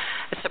there.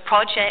 It's a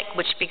project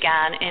which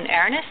began in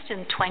earnest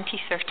in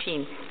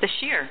 2013, this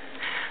year.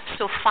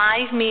 So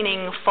 5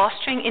 meaning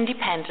fostering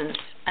independence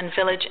and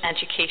village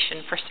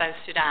education for South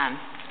Sudan.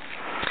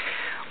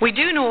 We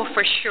do know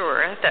for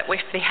sure that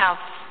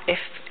if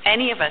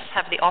any of us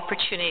have the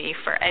opportunity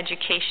for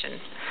education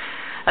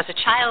as a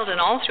child and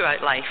all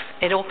throughout life,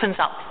 it opens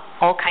up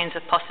all kinds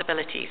of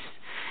possibilities.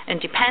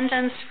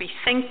 Independence, free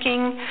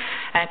thinking,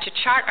 to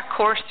chart a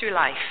course through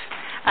life.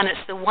 And it's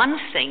the one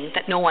thing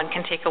that no one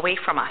can take away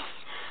from us.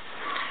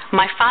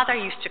 My father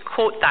used to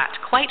quote that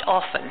quite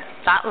often,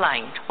 that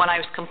line, when I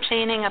was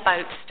complaining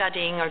about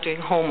studying or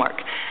doing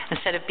homework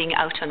instead of being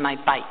out on my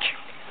bike.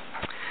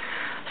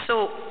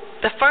 So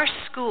the first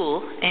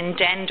school in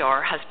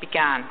Dendor has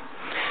begun.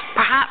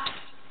 Perhaps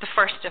the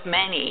first of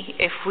many,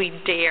 if we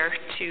dare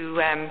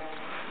to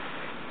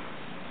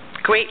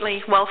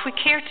if we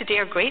care to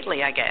dare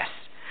greatly, I guess.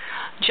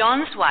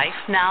 John's wife,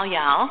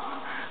 Nalyal,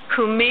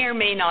 who may or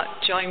may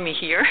not join me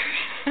here,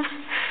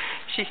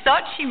 she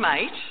thought she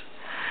might,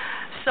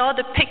 saw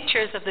the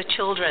pictures of the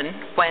children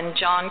when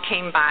John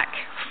came back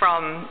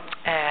from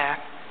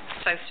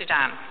South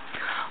Sudan,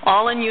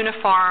 all in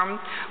uniform,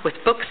 with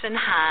books in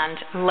hand,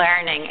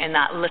 learning in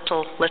that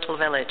little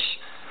village.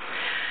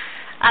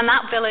 And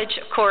that village,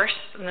 of course,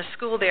 and the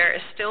school there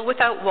is still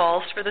without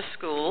walls for the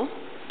school,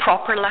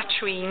 proper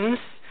latrines,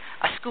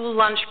 a school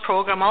lunch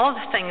program, all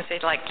the things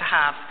they'd like to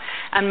have,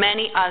 and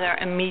many other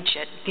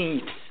immediate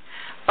needs.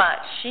 But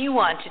she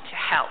wanted to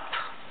help.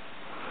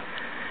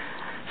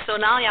 So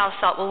Nalyal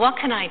thought, well, what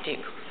can I do,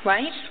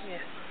 right?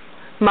 Yes.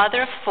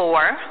 Mother of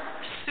 4,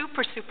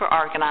 super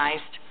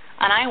organized,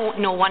 and I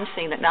know one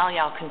thing that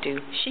Nalyal can do.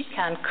 She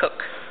can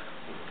cook.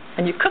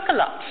 And you cook a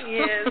lot.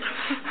 Yes.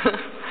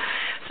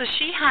 So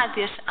she had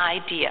this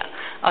idea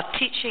of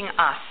teaching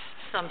us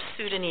some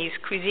Sudanese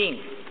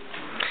cuisine.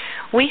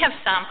 We have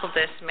sampled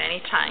this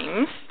many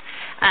times,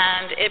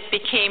 and it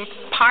became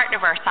part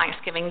of our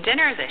Thanksgiving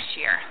dinner this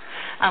year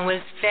and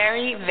was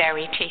very,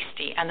 very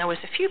tasty. And there was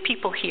a few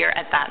people here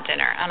at that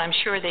dinner, and I'm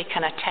sure they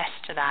can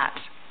attest to that.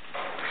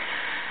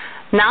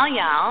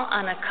 Nalyal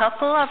and a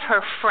couple of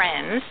her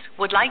friends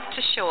would like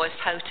to show us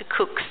how to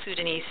cook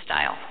Sudanese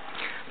style,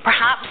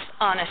 perhaps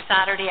on a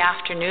Saturday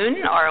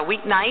afternoon or a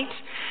weeknight.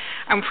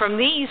 And from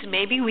these,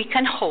 maybe we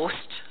can host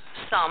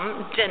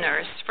some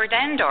dinners for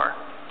Dendor,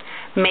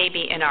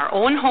 maybe in our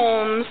own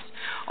homes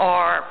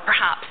or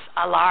perhaps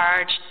a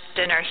large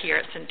dinner here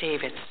at St.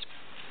 David's.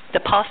 The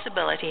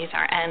possibilities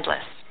are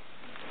endless.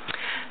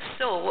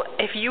 So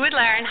if you would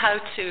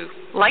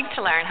like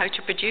to learn how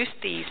to produce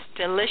these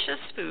delicious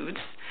foods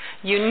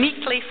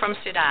uniquely from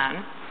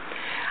Sudan,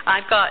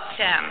 I've got,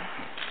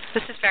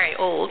 this is very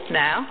old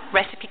now,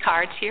 recipe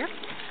cards here.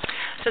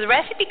 So the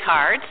recipe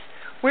cards,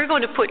 we're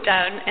going to put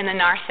down in the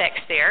narthex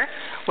there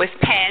with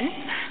pen,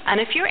 and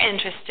if you're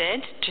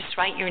interested, just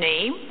write your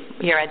name,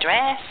 your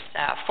address,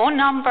 phone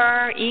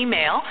number,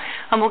 email,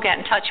 and we'll get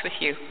in touch with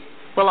you.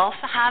 We'll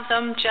also have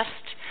them just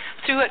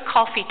through at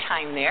coffee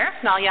time there.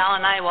 Nalyal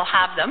and I will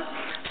have them.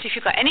 So if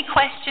you've got any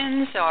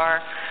questions or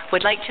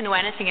would like to know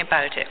anything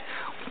about it,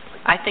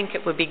 I think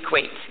it would be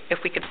great if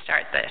we could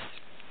start this.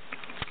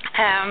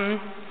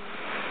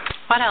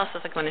 What else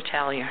was I going to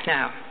tell you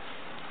now?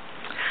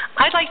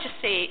 I'd like to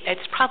say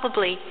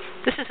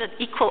this is an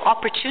equal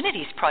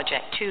opportunities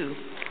project too.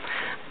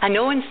 I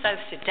know in South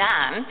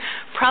Sudan,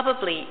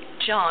 probably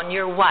John,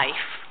 your wife,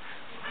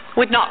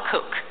 would not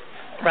cook,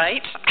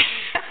 right?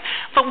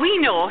 But we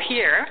know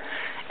here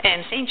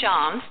in St.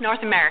 John's,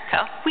 North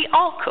America, we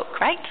all cook,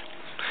 right?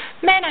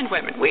 Men and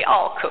women, we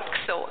all cook.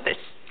 So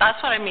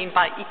that's what I mean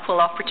by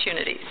equal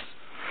opportunities.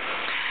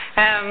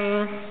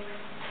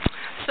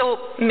 So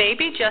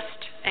maybe just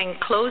in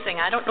closing,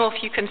 I don't know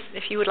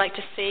if you would like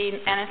to say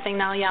anything,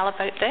 Nalyal,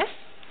 about this?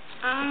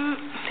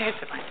 There's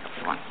the mic,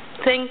 everyone.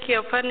 Thank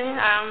you, Penny.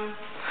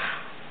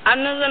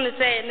 I'm not going to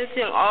say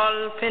anything.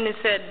 All Penny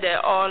said,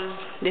 they're all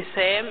the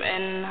same,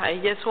 and I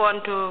just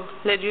want to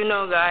let you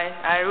know, guys,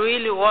 I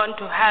really want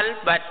to help,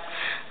 but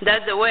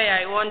that's the way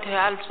I want to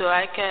help, so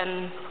I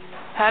can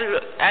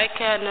help. I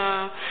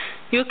can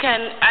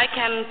I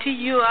can teach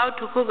you how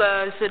to cook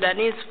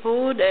Sudanese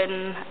food,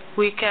 and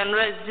we can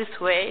rest this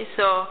way.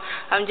 So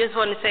I just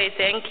want to say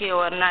thank you,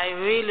 and I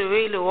really,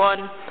 really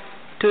want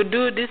to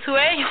do this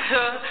way.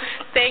 So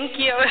thank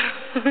you.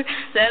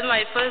 That's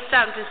my first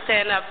time to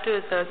stand up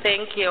too. So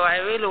thank you. I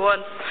really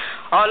want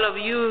all of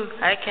you.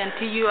 I can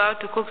teach you how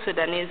to cook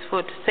Sudanese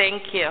food.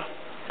 Thank you.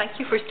 Thank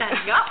you for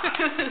standing up.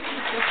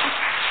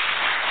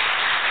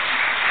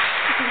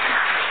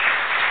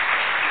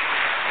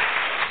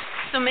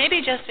 So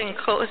maybe just in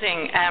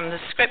closing, the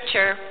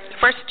scripture,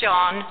 1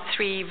 John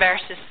 3,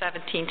 verses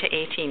 17 to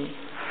 18.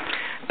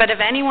 But if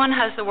anyone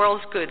has the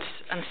world's goods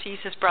and sees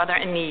his brother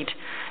in need,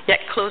 yet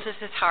closes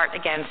his heart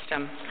against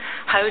him,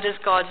 how does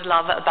God's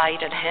love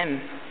abide in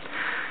him?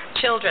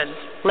 Children,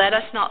 let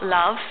us not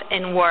love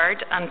in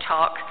word and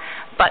talk,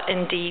 but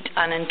in deed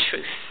and in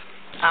truth.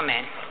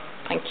 Amen.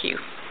 Thank you.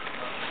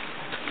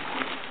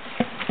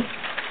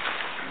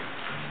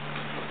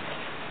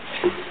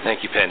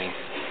 Thank you, Penny.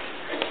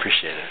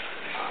 Appreciate it.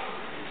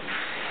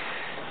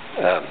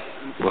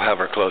 We'll have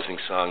our closing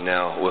song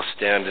now. We'll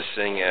stand to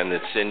sing, and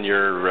it's in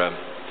your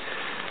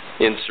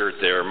insert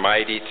there,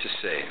 Mighty to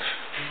Save.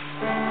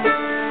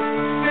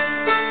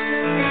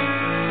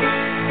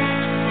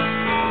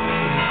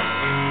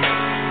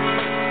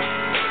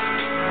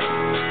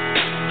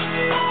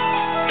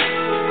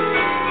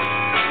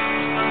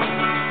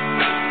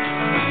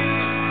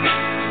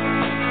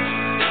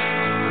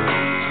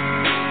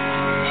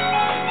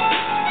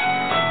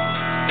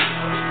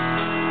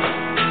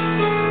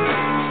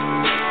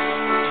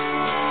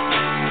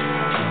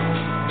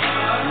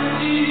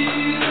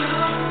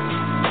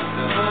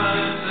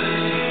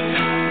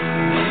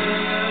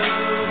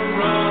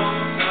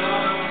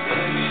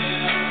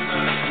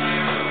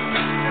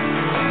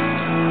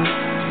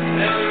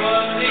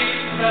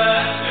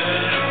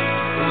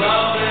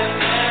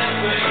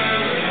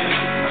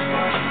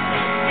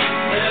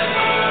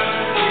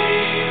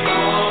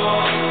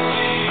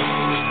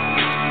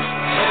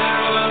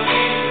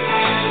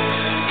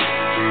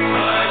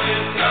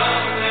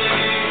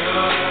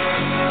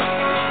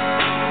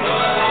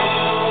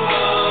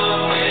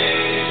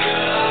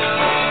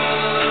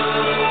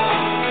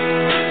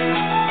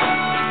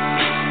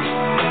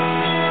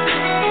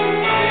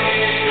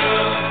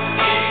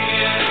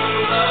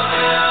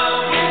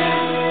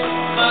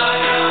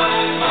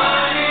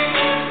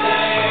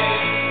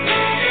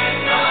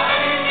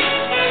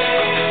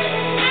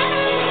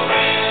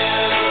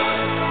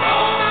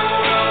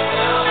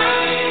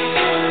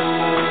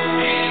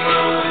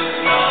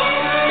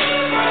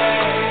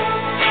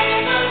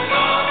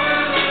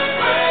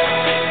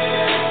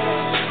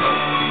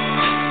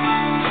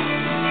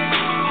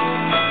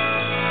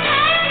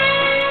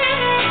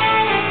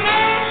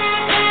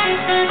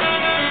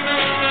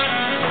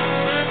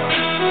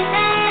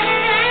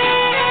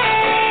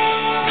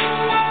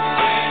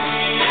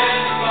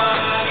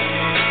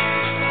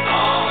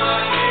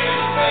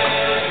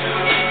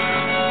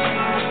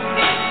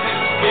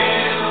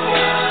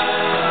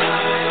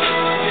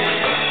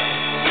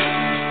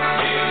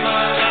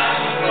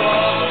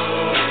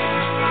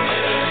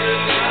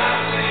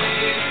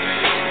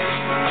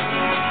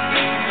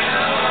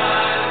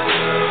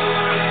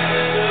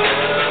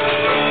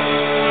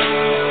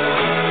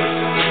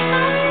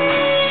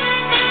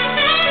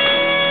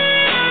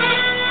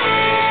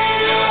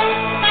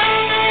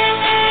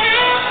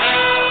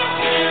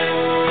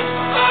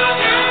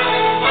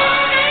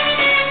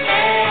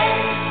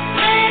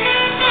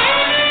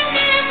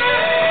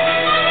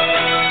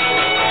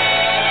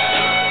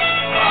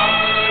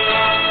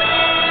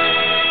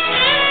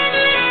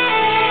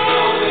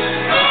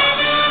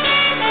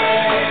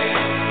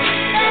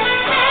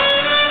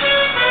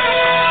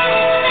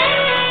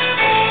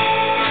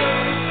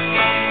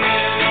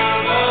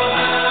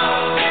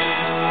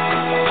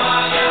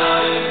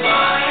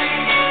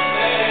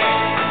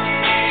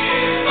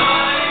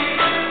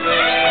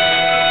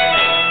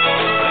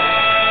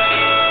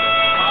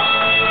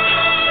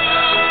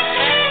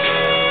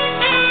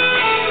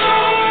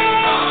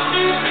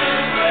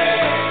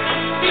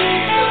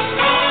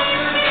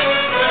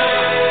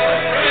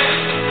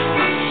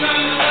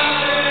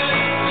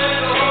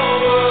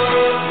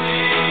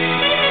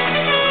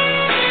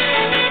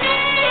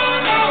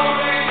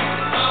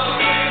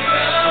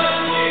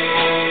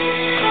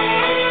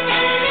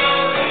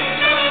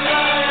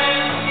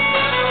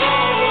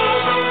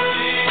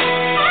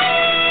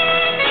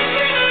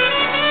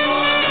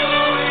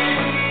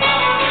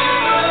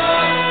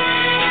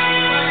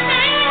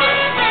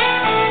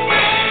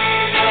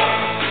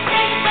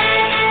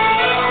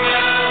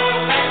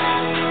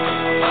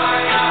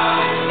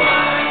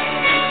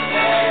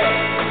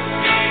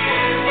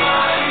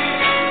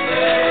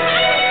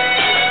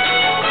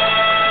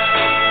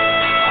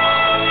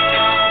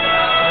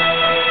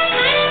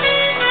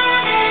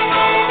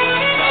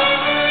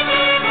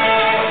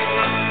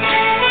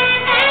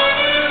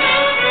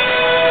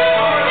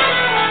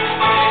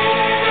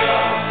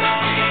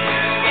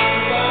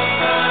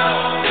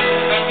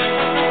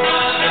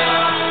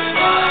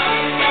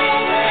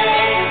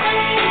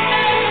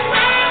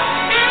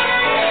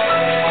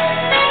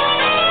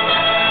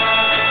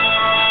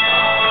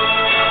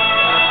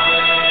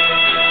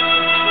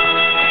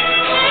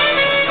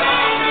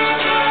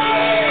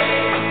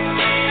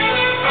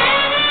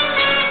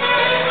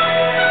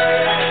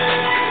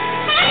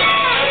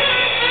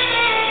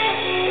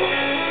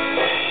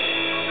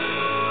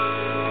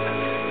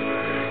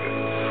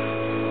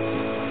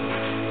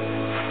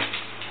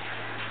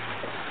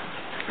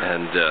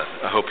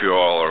 you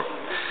all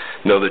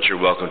know that you're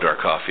welcome to our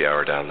coffee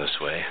hour down this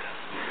way.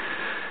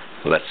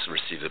 Let's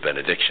receive the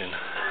benediction.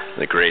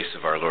 The grace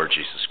of our Lord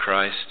Jesus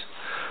Christ,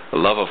 the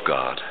love of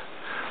God,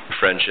 the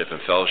friendship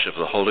and fellowship of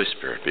the Holy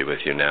Spirit be with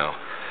you now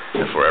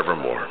and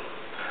forevermore.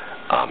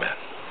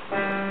 Amen.